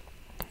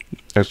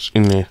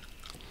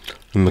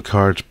the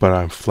cards, but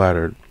I'm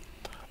flattered.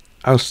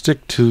 I'll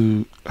stick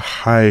to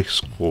high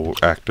school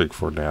acting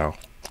for now.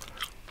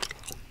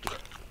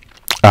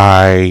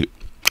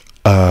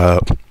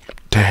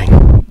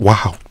 Dang,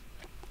 wow.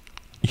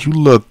 You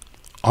look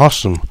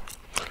awesome.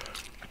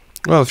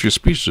 Well, if you're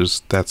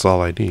speechless, that's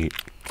all I need.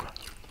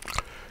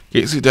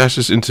 Casey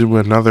dashes into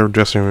another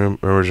dressing room,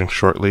 emerging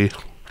shortly.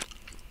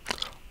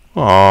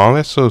 Aw,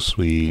 that's so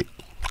sweet.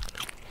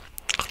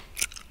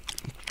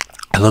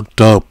 I look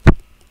dope.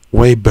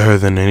 Way better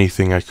than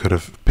anything I could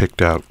have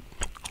picked out.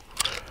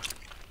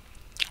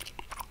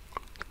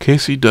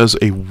 Casey does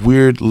a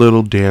weird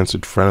little dance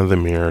in front of the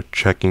mirror,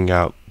 checking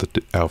out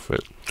the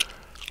outfit.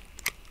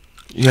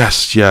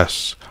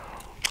 Yes.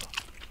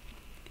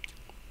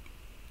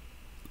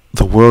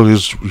 The world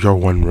is your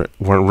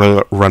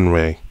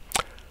runway.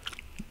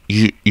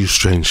 You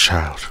strange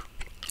child.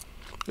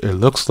 It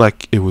looks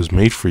like it was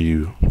made for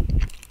you.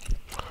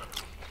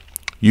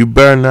 You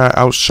better not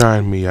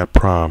outshine me at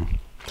prom.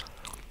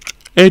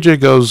 AJ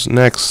goes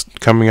next,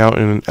 coming out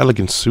in an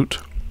elegant suit.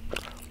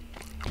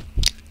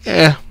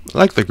 I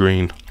like the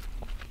green.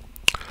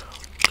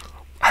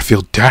 I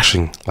feel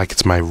dashing, like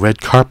it's my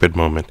red carpet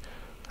moment,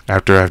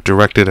 after I've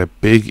directed a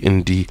big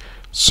indie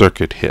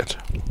circuit hit.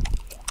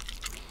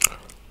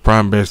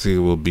 Prom basically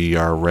will be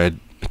our red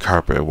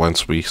carpet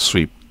once we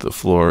sweep the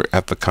floor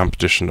at the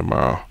competition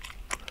tomorrow.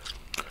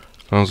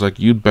 Sounds like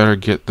you'd better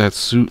get that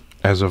suit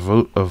as a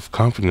vote of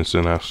confidence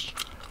in us.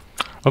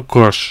 Of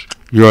course,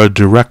 you're a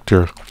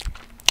director.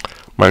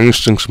 My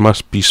instincts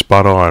must be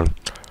spot on.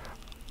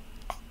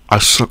 I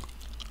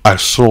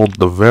sold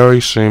the very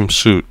same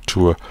suit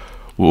to a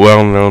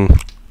well-known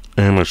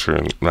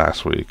amateur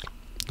last week.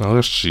 Now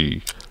let's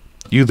see.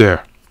 You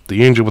there,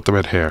 the angel with the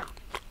red hair.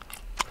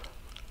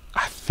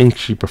 I think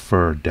she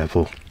preferred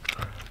devil.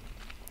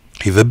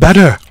 Even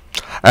better.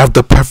 I have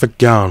the perfect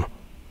gown.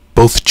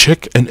 Both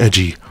chic and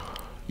edgy.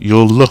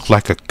 You'll look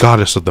like a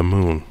goddess of the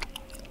moon.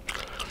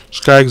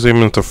 Sky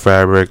examines the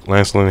fabric.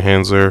 Lancelin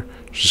hands her.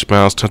 She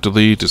smiles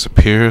tentatively,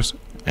 disappears,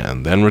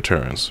 and then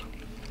returns.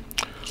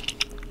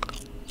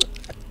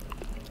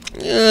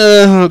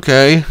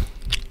 Okay.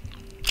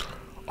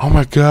 Oh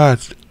my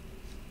god.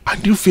 I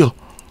do feel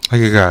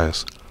like it,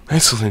 guys.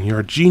 Excellent,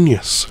 you're a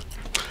genius.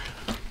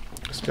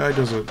 This guy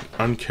does an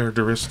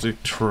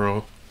uncharacteristic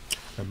twirl.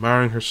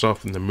 Admiring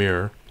herself in the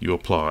mirror, you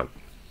applaud.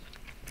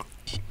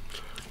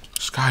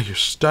 Sky, you're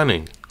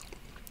stunning.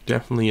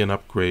 Definitely an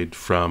upgrade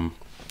from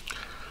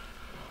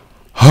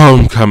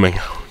Homecoming.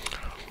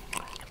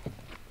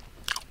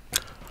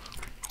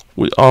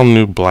 We all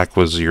knew black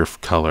was your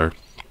color,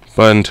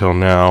 but until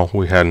now,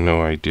 we had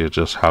no idea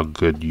just how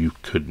good you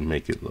could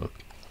make it look.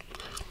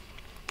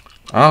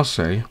 I'll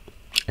say,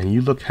 and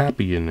you look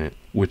happy in it,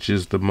 which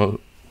is the most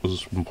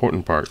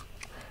important part.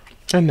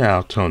 And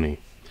now, Tony,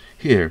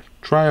 here,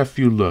 try a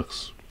few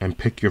looks and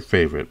pick your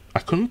favorite. I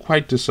couldn't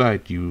quite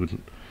decide. You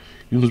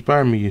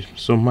inspire me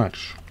so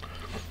much.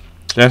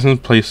 Jasmine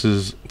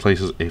places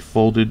a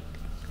folded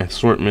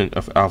assortment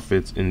of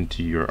outfits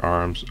into your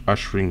arms,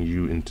 ushering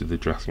you into the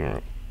dressing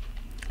room.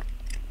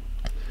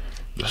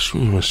 This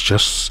room was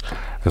just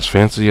as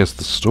fancy as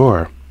the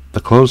store. The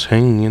clothes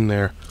hanging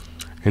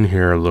in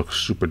here look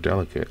super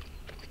delicate.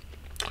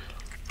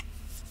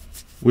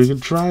 We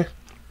could try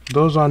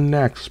those on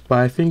next, but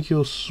I think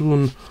you'll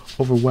swoon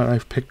over what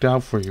I've picked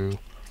out for you.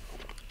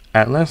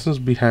 At Lanson's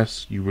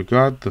behest, you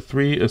regard the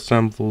 3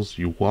 ensembles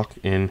you walk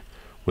in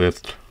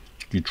with.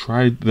 You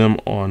tried them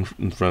on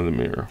in front of the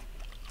mirror.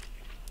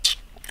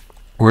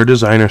 Wear a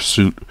designer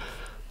suit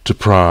to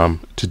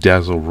prom to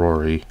dazzle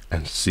Rory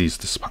and seize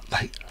the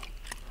spotlight.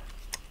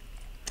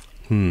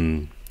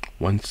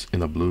 Once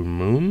in a blue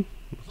moon.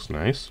 Looks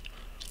nice.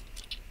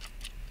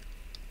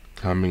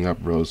 Coming up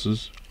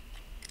roses.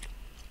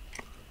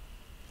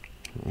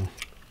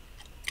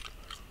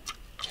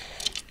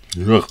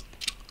 Ugh.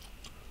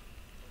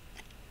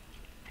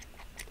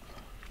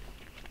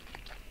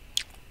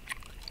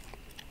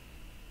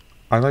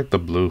 I like the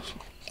blues.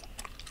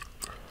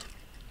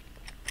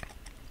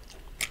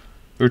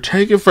 You're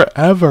taking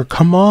forever.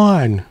 Come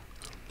on.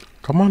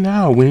 Come on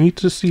now. We need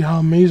to see how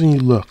amazing you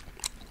look.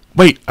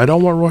 Wait, I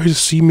don't want Roy to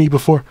see me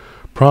before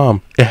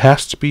prom. It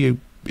has to be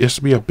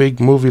a big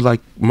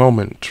movie-like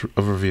moment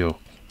of reveal.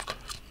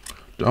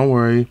 Don't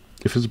worry.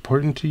 If it's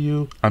important to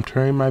you, I'm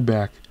turning my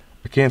back.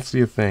 I can't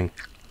see a thing.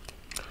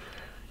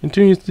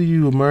 Continuously,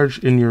 you emerge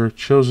in your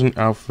chosen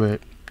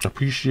outfit,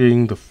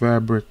 appreciating the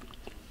fabric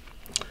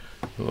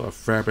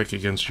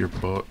against your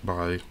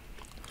body.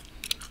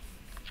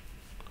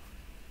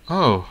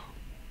 Oh,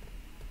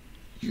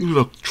 you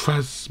look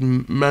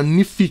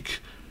magnifique.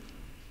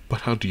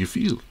 But how do you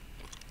feel?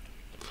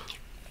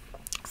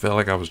 I felt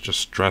like I was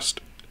just dressed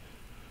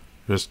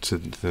to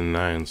the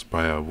nines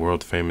by a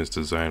world-famous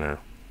designer.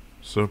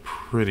 So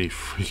pretty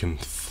freaking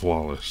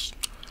flawless.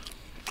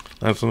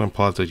 Lancelot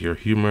applauds at your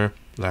humor,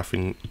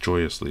 laughing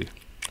joyously.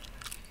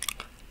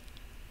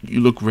 You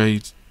look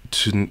ready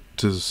to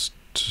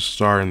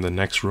star in the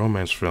next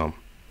romance film.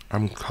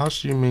 I'm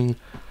costuming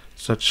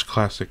such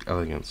classic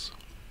elegance.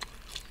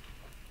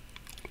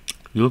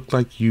 You look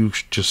like you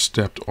just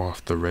stepped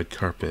off the red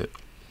carpet.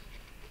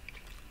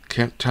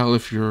 Can't tell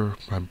if you're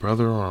my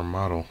brother or a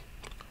model.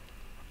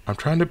 I'm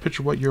trying to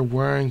picture what you're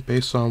wearing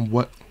based on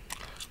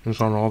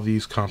all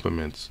these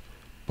compliments,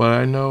 but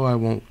I know I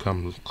won't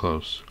come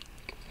close.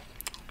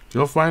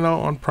 You'll find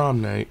out on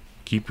prom night.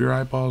 Keep your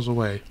eyeballs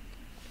away.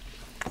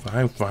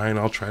 Fine,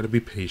 I'll try to be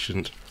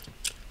patient.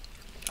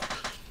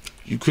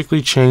 You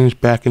quickly change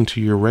back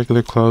into your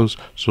regular clothes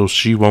so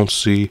she won't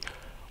see.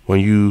 When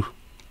you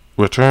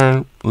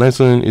return,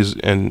 Lancelin is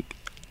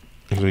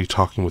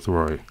talking with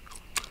Roy.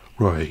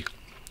 Roy,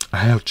 I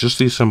have just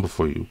the assemble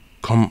for you.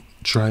 Come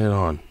try it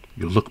on.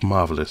 You look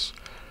marvelous.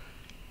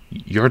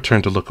 Your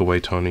turn to look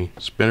away, Tony.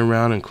 Spin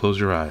around and close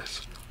your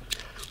eyes.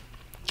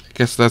 I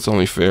guess that's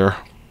only fair.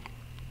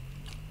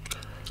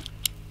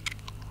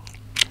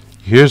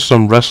 Here's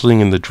some rustling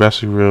in the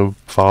dressing room,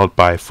 followed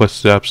by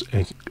footsteps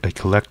and a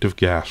collective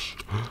gasp.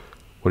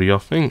 What do y'all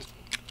think?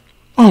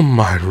 Oh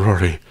my,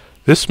 Rory.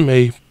 This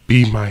may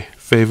be my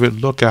favorite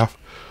look of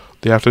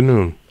the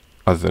afternoon,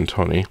 other than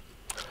Tony.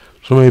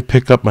 Somebody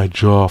pick up my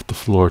jaw off the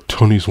floor.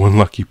 Tony's one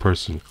lucky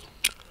person.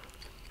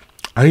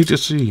 I need to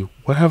see.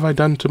 What have I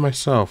done to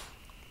myself?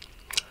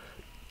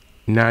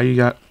 Now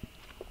you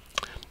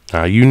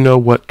know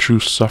what true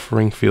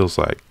suffering feels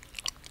like.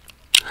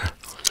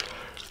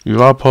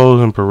 You all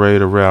pose and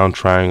parade around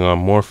trying on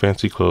more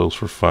fancy clothes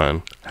for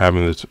fun,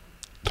 having the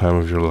time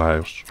of your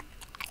lives.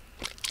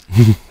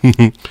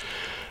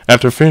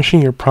 After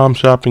finishing your prom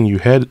shopping, you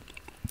head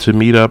to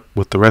meet up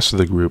with the rest of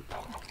the group.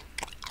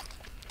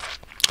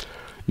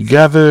 You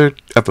gather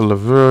at the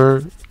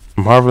Laveur,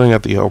 marveling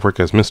at the artwork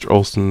as Mr.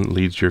 Olson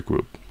leads your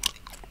group.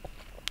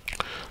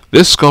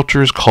 This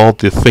sculpture is called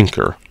The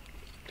Thinker.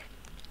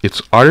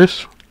 Its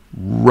artist,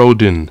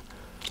 Rodin,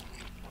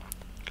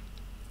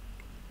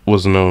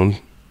 was known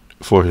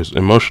for his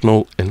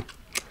emotional and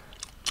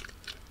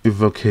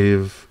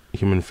evocative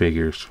human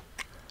figures.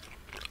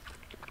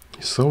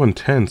 He's so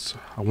intense.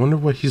 I wonder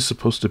what he's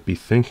supposed to be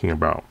thinking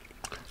about.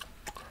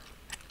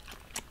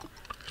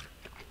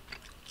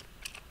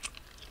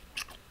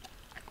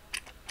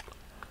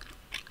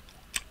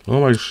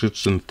 Nobody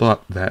sits in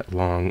thought that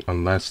long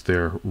unless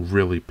they're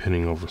really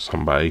pinning over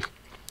somebody.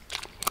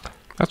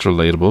 That's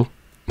relatable.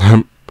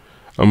 I'm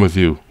with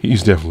you.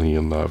 He's definitely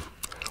in love.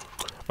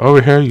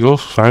 Over here, you'll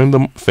find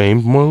the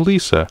famed Mona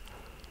Lisa,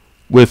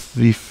 with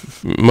the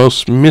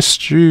most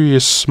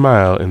mysterious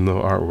smile in the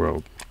art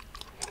world.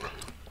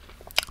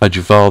 As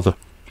you follow the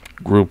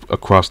group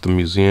across the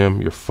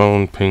museum, your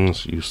phone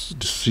pings. You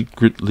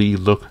secretly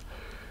look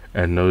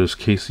and notice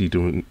Casey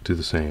do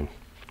the same.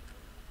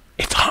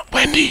 It's Aunt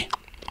Wendy.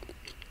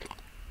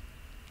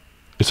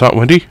 It's Aunt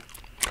Wendy?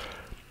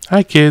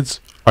 Hi,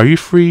 kids. Are you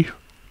free?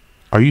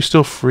 Are you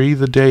still free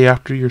the day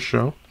after your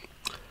show?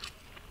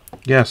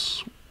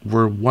 Yes,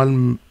 we're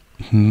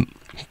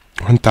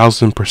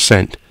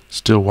 1,000%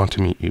 still want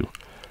to meet you.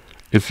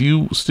 If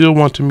you still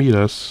want to meet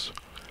us,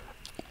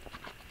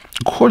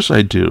 of course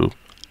I do.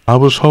 I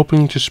was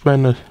hoping to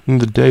spend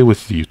the day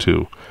with you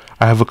two.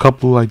 I have a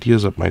couple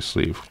ideas up my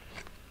sleeve.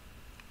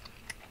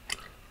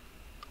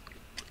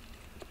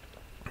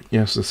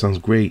 Yes, that sounds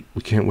great.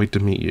 We can't wait to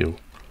meet you.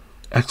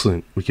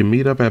 Excellent. We can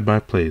meet up at my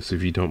place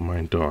if you don't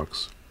mind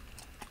dogs.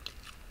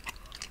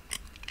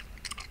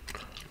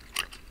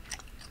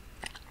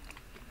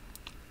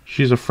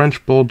 She's a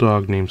French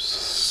bulldog named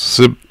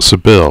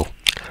Sibylle.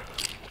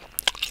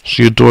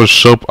 She adores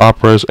soap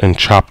operas and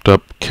chopped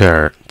up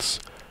carrots.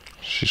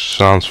 She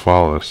sounds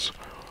flawless.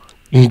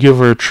 You can give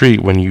her a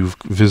treat when you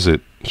visit.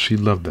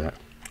 She'd love that.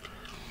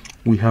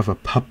 We have a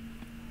pup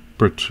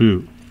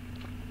too.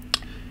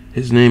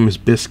 His name is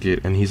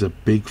Biscuit, and he's a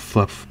big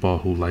fluff ball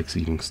who likes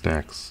eating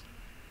socks.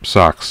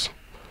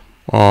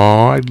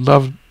 Aw, I'd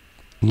love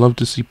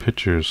to see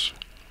pictures.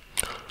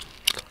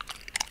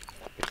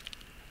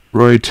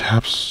 Roy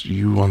taps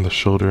you on the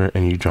shoulder,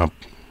 and you jump.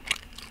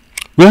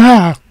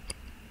 Ah!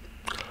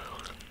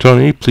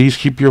 Tony, please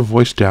keep your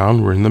voice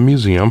down. We're in the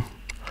museum.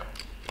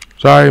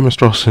 Sorry,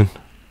 Mr. Olsen.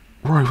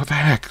 Roy, what the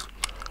heck?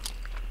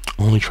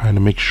 Only trying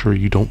to make sure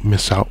you don't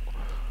miss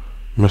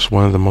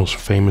one of the most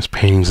famous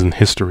paintings in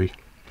history.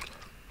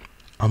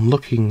 I'm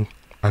looking,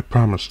 I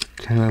promise.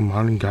 Can a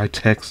modern guy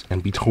text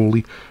and be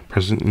totally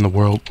present in the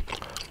world?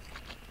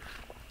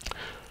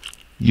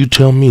 You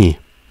tell me,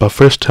 but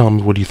first tell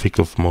me, what do you think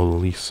of Mona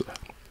Lisa?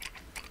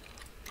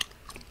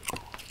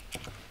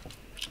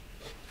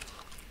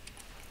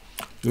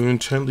 You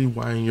intently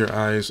widen your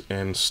eyes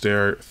and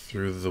stare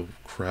through the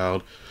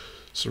crowd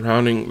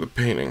surrounding the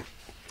painting.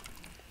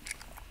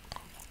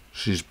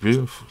 She's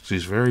beautiful.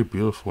 She's very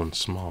beautiful and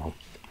small.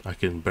 I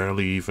can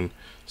barely even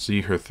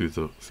see her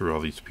through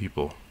all these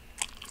people.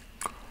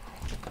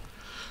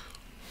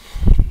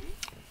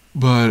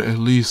 But at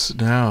least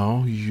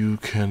now you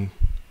can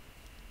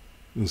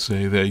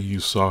say that you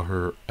saw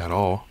her at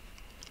all.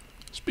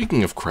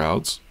 Speaking of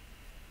crowds,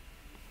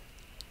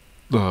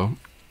 though,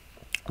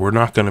 we're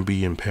not going to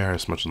be in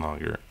Paris much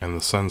longer, and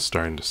the sun's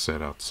starting to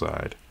set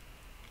outside.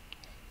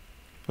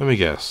 Let me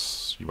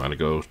guess, you want to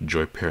go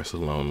enjoy Paris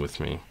alone with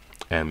me,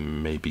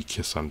 and maybe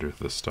kiss under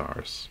the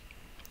stars.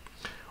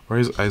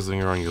 Roy's eyes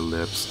linger on your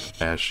lips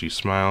as she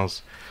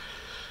smiles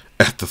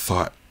at the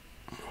thought.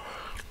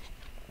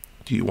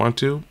 Do you want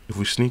to? If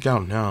we sneak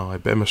out now, I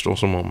bet Mr.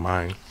 Olsen won't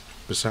mind.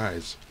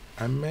 Besides,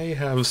 I may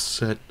have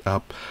set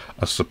up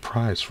a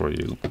surprise for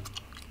you.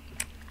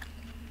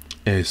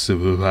 A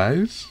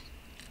surprise?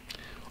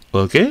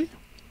 Okay,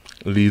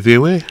 lead the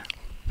way.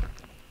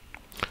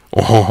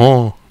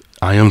 Oh,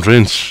 I am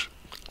French.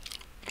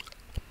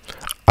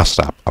 I'll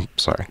stop. I'm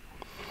sorry.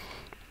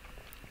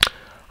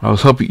 I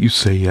was hoping you'd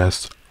say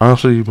yes.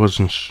 Honestly,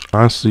 wasn't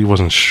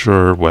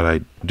sure what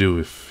I'd do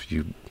if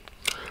you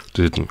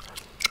didn't.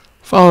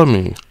 Follow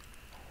me.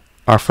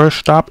 Our first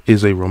stop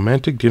is a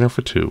romantic dinner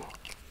for two.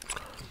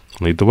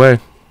 Lead the way.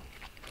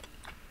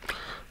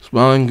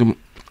 Smiling, you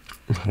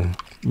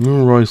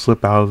and Roy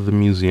slip out of the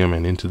museum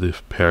and into the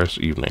Paris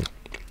evening.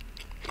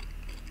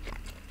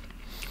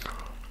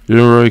 You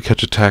and Roy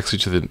catch a taxi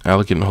to the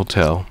elegant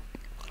hotel.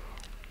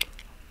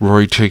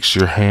 Roy takes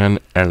your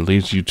hand and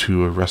leads you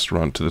to a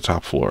restaurant to the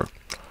top floor.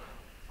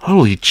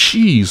 Holy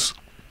cheese!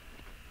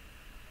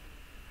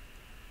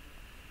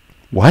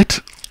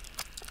 What?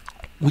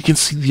 We can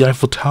see the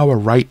Eiffel Tower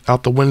right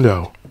out the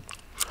window.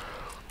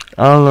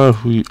 I don't know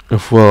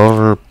if we'll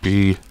ever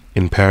be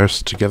in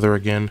Paris together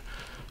again,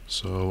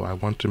 so I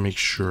want to make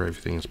sure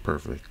everything is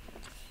perfect.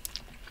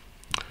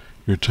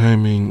 Your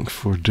timing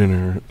for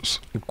dinner's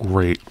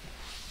great.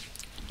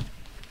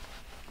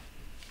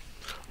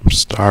 I'm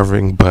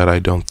starving, but I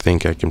don't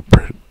think I can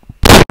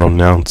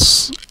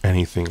pronounce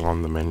anything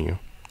on the menu.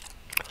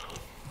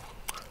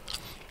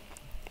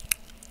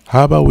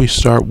 How about we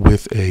start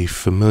with a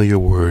familiar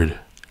word?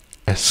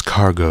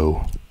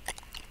 Escargot.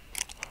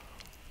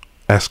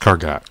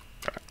 Escargot.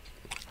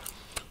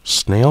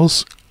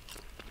 Snails?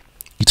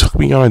 You took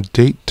me on a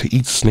date to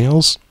eat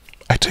snails?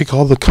 I take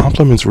all the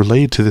compliments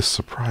related to this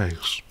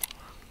surprise.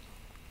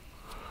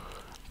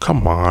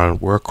 Come on,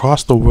 we're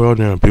across the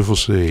world in a beautiful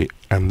city,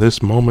 and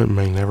this moment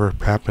may never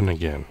happen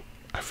again.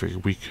 I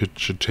figured we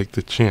should take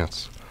the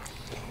chance.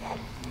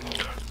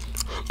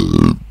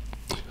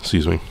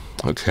 Excuse me.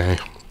 Okay.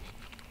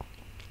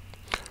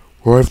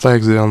 Roy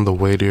flags down the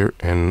waiter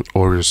and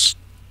orders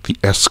the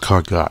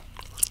escargot.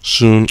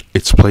 Soon,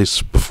 it's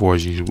placed before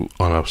you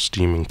on a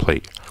steaming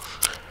plate.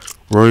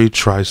 Roy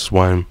tries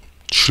one,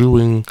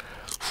 chewing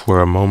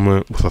for a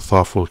moment with a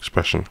thoughtful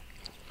expression.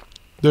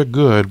 They're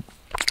good.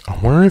 I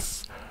wonder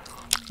if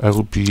I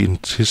would be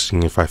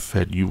insisting if I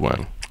fed you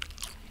one.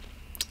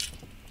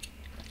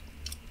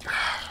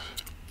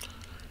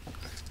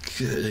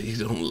 You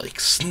don't like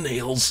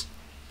snails.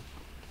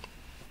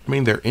 I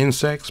mean, they're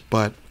insects,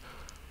 but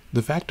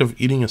the fact of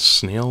eating a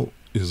snail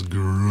is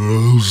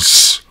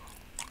gross.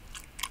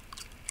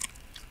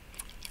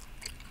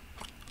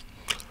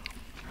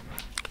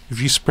 If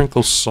you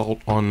sprinkle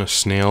salt on a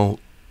snail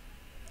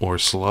or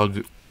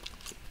slug,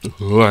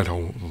 I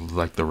don't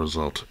like the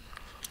result.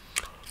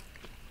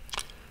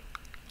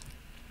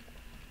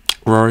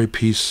 Rory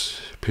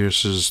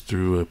pierces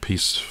through a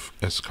piece of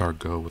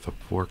escargot with a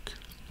fork,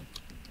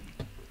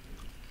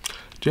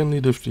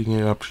 gently lifting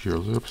it up to your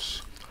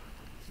lips.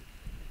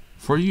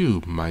 For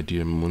you, my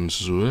dear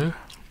Monsieur.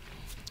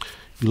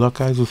 You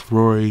lock eyes with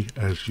Rory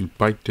as you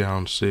bite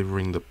down,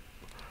 savoring the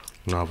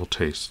novel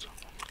taste.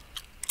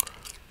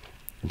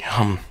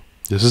 Yum,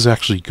 this is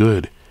actually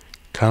good.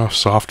 Kind of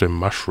soft and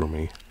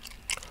mushroomy.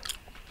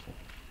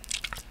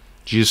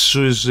 Je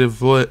suis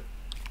vous.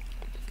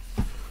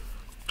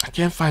 I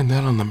can't find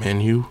that on the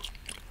menu.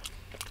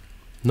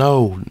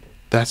 No,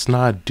 that's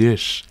not a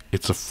dish.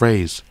 It's a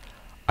phrase.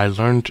 I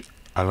learned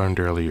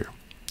earlier.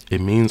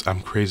 It means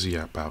I'm crazy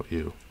about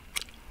you.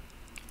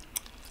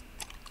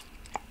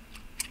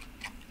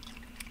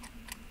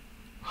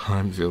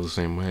 I feel the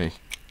same way.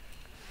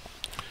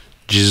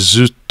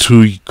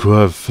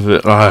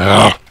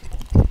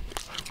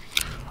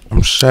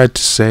 I'm sad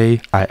to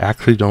say I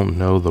actually don't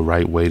know the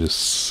right way to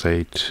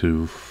say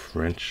to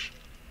French.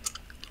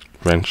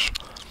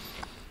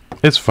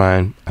 It's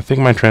fine. I think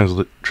my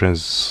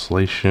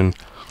translation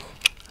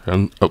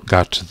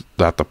got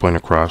the point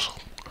across.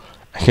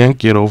 I can't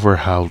get over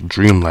how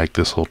dreamlike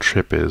this whole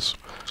trip is.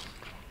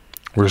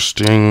 We're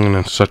staying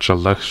in such a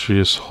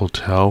luxurious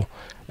hotel,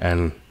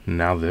 and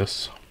now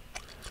this.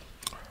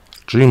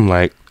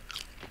 Dreamlike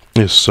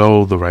is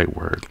so the right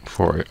word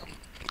for it.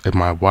 In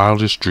my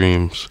wildest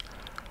dreams,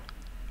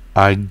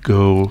 I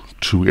go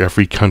to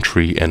every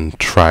country and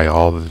try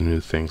all the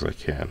new things I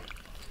can.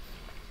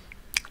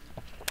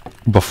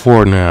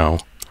 Before now,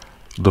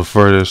 the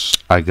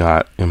furthest I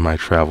got in my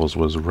travels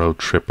was road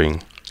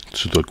tripping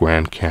to the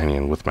Grand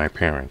Canyon with my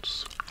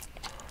parents.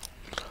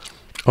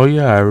 Oh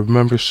yeah, I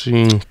remember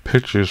seeing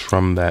pictures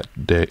from that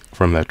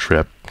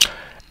trip.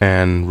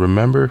 And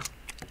remember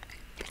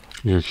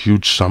your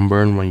huge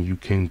sunburn when you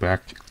came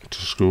back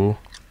to school?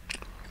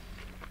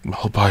 My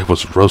whole body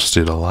was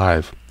roasted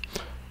alive.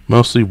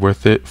 Mostly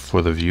worth it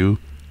for the view,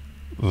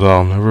 though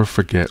I'll never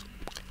forget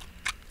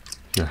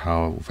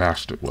how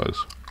vast it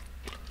was.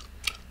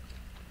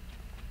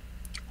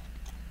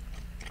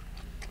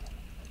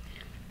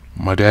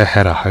 My dad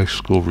had a high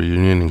school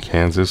reunion in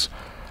Kansas,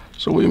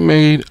 so we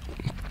made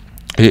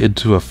it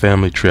into a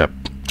family trip.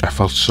 I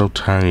felt so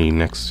tiny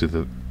next to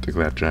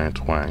that giant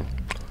twine.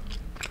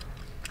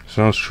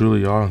 Sounds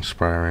truly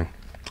awe-inspiring.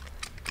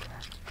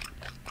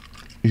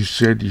 You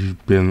said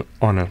you've been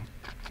on a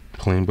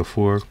plane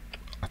before.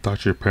 I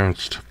thought your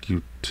parents took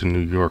you to New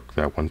York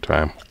that one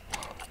time.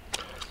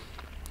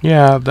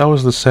 Yeah, that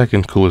was the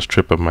second coolest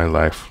trip of my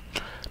life,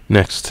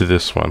 next to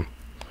this one.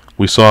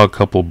 We saw a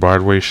couple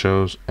Broadway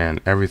shows,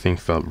 and everything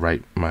felt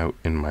right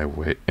in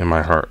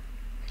my heart.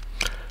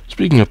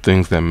 Speaking of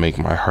things that make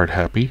my heart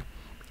happy,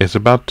 it's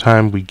about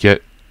time we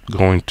get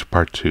going to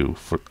part 2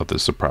 of the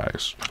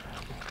surprise.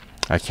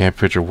 I can't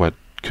picture what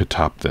could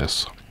top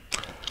this.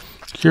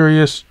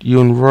 Curious, you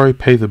and Roy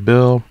pay the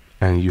bill,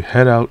 and you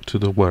head out to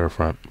the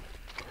waterfront.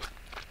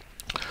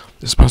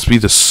 This must be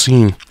the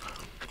scene.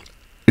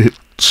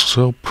 It's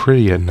so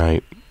pretty at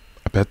night.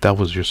 I bet that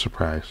was your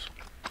surprise.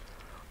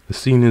 The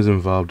scene is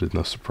involved in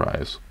the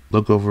surprise.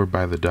 Look over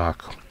by the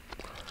dock.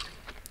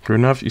 Sure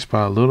enough, you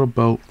spot a little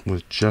boat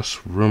with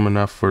just room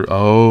enough for...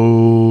 Oh!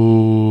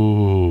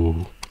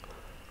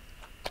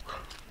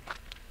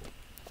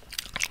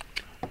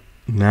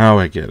 Now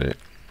I get it.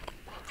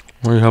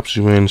 Roy helps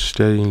you in,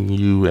 steadying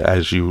you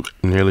as you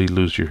nearly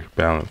lose your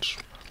balance.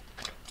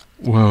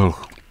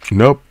 Well,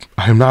 nope,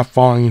 I am not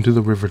falling into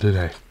the river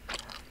today.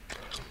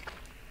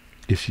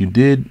 If you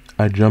did,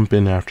 I'd jump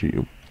in after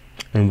you.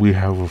 And we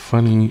have a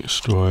funny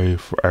story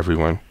for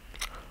everyone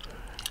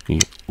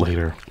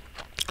later.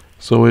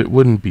 So it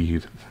wouldn't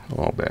be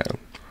all bad.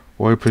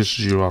 Roy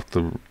pushes you off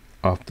from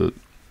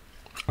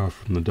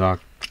the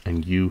dock,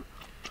 and you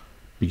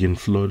begin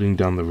floating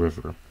down the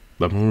river,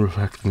 the moon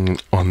reflecting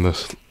on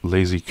this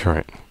lazy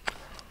current.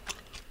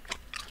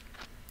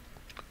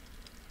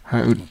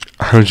 How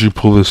did you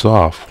pull this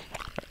off?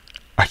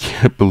 I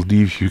can't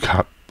believe you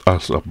got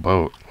us a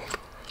boat.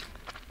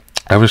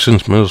 Ever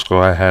since middle school,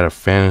 I had a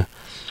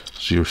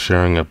fantasy of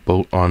sharing a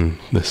boat on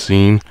the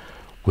Seine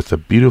with a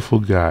beautiful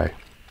guy.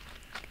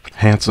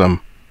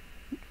 Handsome.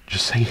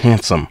 Just say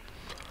handsome.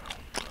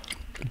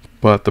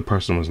 But the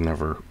person was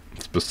never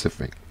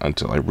specific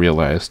until I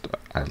realized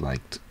I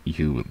liked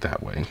you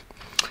that way.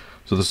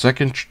 So the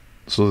second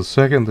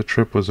the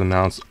trip was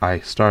announced, I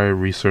started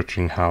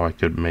researching how I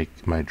could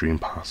make my dream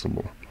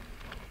possible.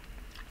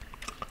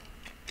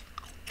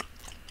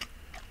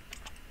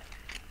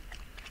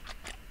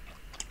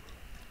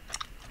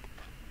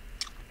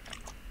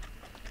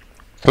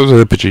 I was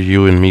gonna picture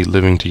you and me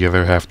living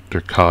together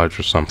after college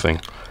or something.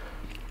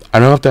 I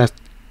know if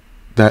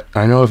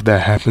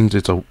that happens,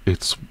 it's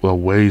a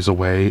ways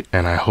away,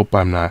 and I hope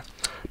I'm not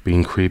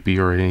being creepy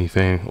or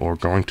anything or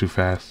going too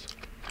fast.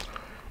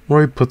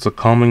 Roy puts a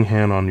calming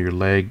hand on your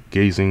leg,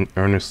 gazing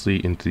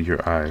earnestly into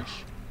your eyes.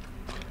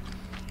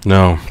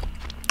 No,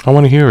 I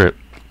want to hear it.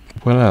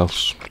 What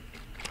else?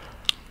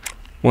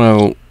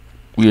 Well,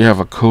 we have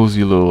a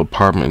cozy little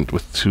apartment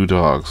with 2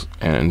 dogs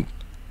and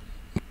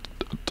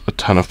a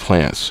ton of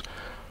plants.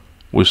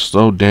 We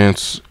slow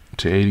dance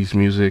to 80s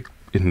music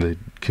in the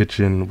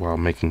kitchen while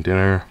making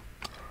dinner.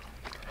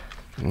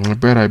 I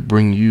bet I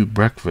bring you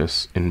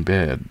breakfast in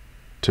bed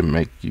to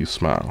make you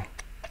smile.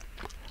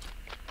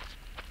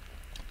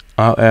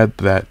 I'll add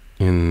that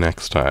in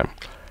next time.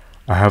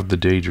 I have the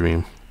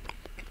daydream.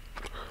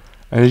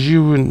 As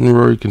you and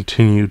Rory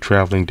continue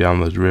traveling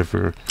down the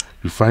river,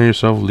 you find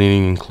yourself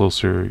leaning in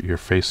closer, your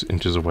face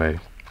inches away.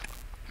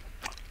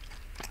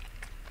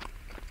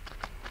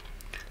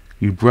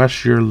 You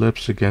brush your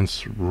lips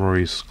against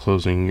Rory's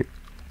closing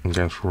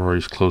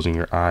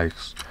your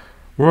eyes.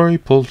 Rory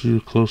pulls you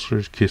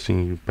closer,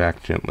 kissing you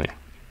back gently.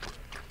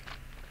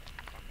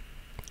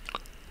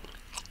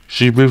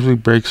 She briefly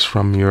breaks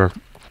from your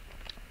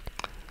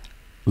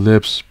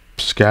lips,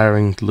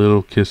 scattering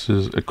little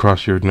kisses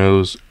across your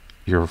nose,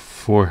 your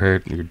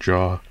forehead, your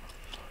jaw.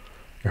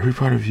 Every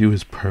part of you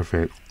is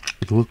perfect.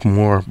 You look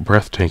more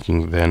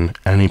breathtaking than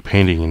any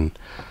painting in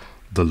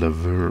the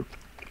Louvre.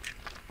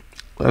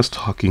 Less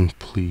talking,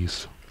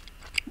 please.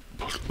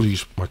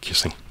 Please, more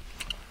kissing.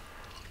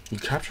 You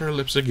capture her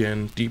lips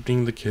again,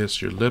 deepening the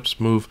kiss. Your lips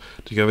move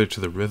together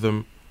to the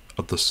rhythm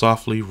of the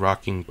softly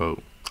rocking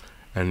boat,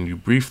 and you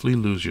briefly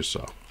lose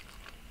yourself.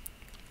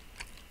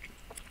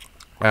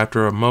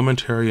 After a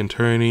momentary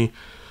eternity,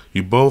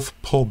 you both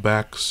pull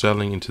back,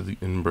 settling into the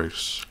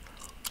embrace.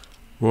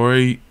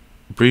 Rory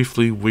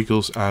briefly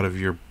wiggles out of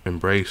your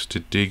embrace to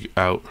dig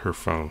out her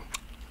phone.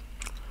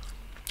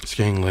 It's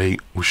getting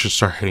late. We should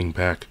start heading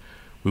back.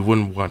 We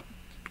wouldn't want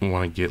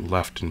to get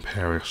left in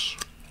Paris.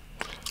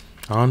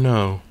 Oh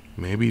no,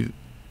 maybe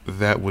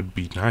that would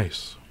be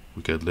nice.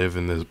 We could live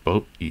in this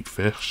boat, eat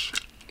fish.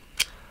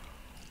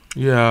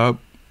 Yeah,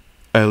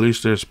 at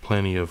least there's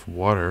plenty of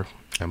water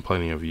and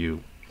plenty of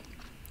you.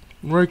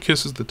 Roy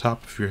kisses the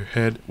top of your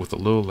head with a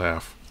little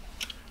laugh.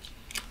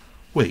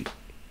 Wait,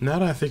 now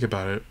that I think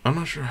about it, I'm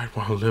not sure I'd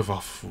want to live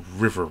off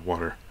river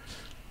water.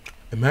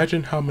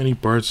 Imagine how many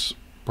birds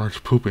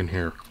poop in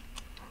here.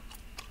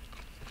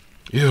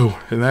 Ew,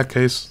 in that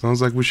case,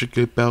 sounds like we should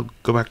go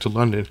back to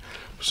London.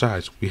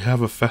 Besides, we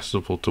have a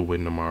festival to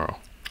win tomorrow.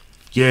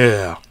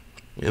 Yeah,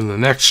 in the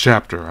next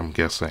chapter, I'm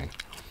guessing.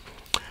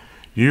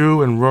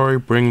 You and Rory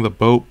bring the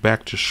boat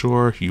back to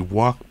shore. You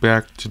walk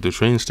back to the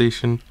train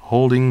station,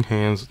 holding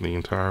hands the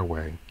entire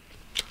way.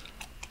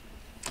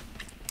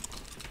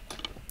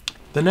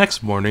 The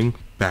next morning,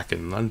 back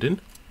in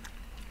London,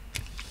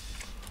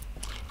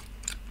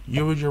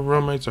 you and your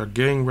roommates are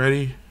getting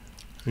ready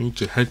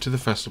to head to the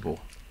festival.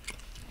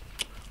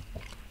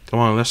 Come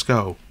on, let's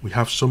go. We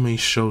have so many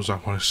shows I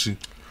want to see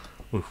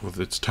with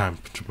it's time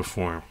to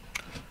perform.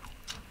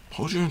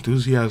 Hold your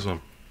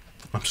enthusiasm.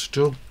 I'm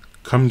still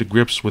coming to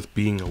grips with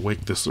being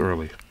awake this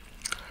early.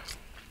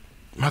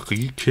 Mark, are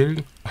you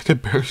kidding? I can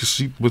barely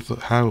sleep with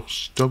how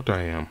stoked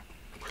I am.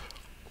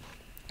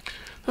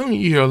 Then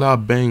you hear a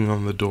loud bang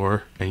on the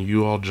door, and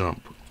you all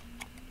jump.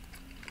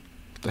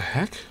 What the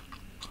heck?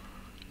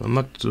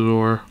 Unlock the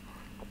door.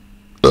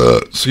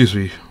 Excuse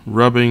me.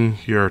 Rubbing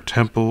your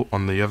temple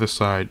on the other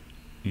side,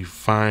 you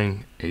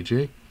find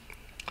AJ?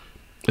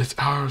 It's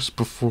hours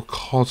before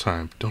call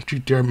time. Don't you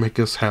dare make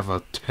us have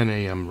a 10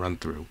 a.m.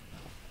 run-through.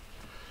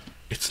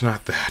 It's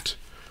not that.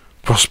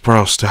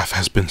 Prospero's staff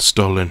has been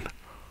stolen.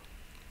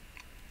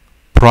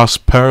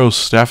 Prospero's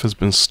staff has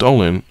been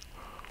stolen?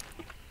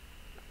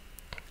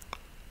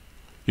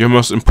 Your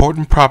most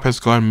important prop has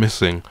gone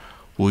missing.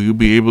 Will you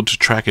be able to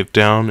track it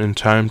down in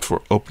time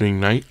for opening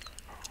night?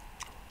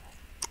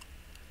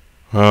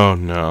 Oh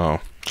no.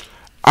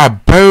 I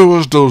bet it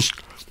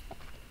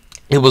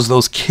was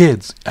those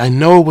kids. I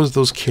know it was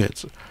those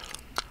kids.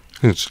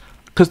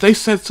 Because they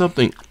said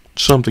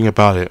something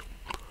about it.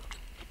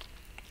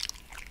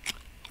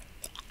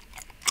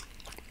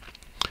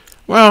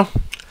 Well,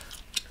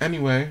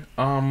 anyway,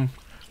 I'm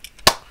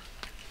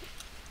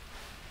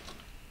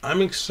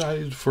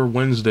excited for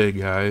Wednesday,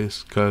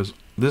 guys, because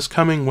this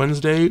coming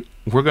Wednesday,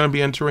 we're going to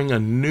be entering a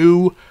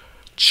new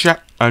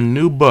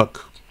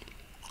book.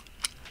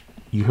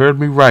 You heard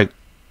me right.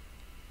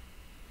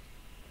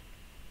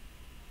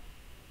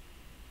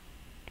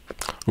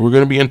 We're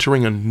going to be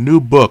entering a new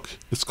book.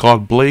 It's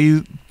called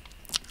Blades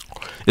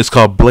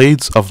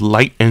of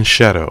Light and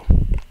Shadow.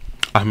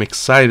 I'm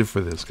excited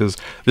for this because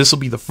this will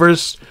be the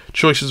first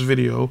choices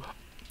video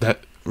that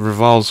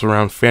revolves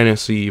around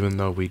fantasy, even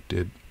though we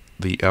did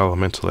the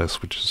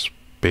Elementalist, which is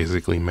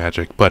basically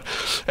magic. But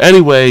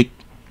anyway,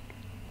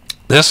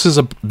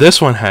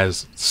 this one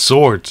has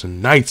swords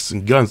and knights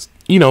and guns.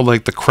 You know,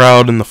 like The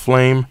Crowd and the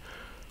Flame.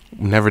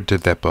 Never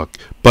did that book.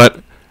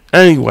 But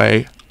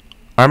anyway,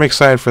 I'm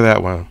excited for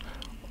that one.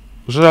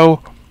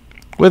 So,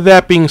 with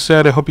that being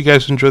said, I hope you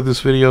guys enjoyed this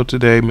video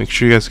today. Make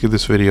sure you guys give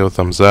this video a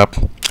thumbs up.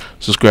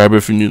 Subscribe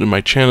if you're new to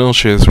my channel.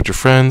 Share this with your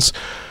friends.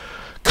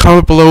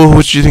 Comment below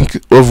what you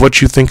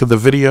think of the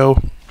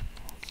video.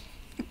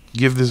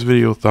 Give this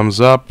video a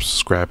thumbs up.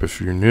 Subscribe if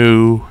you're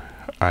new.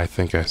 I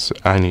think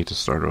I need to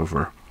start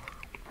over.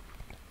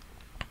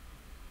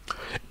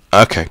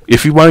 Okay,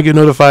 if you want to get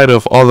notified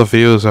of all the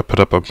videos I put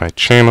up on my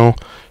channel,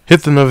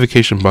 hit the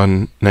notification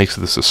button next to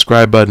the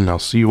subscribe button. I'll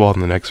see you all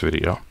in the next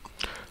video.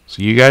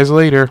 See you guys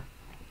later.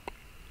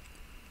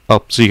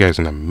 I'll see you guys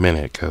in a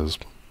minute, because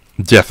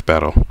death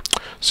battle.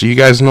 See you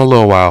guys in a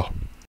little while.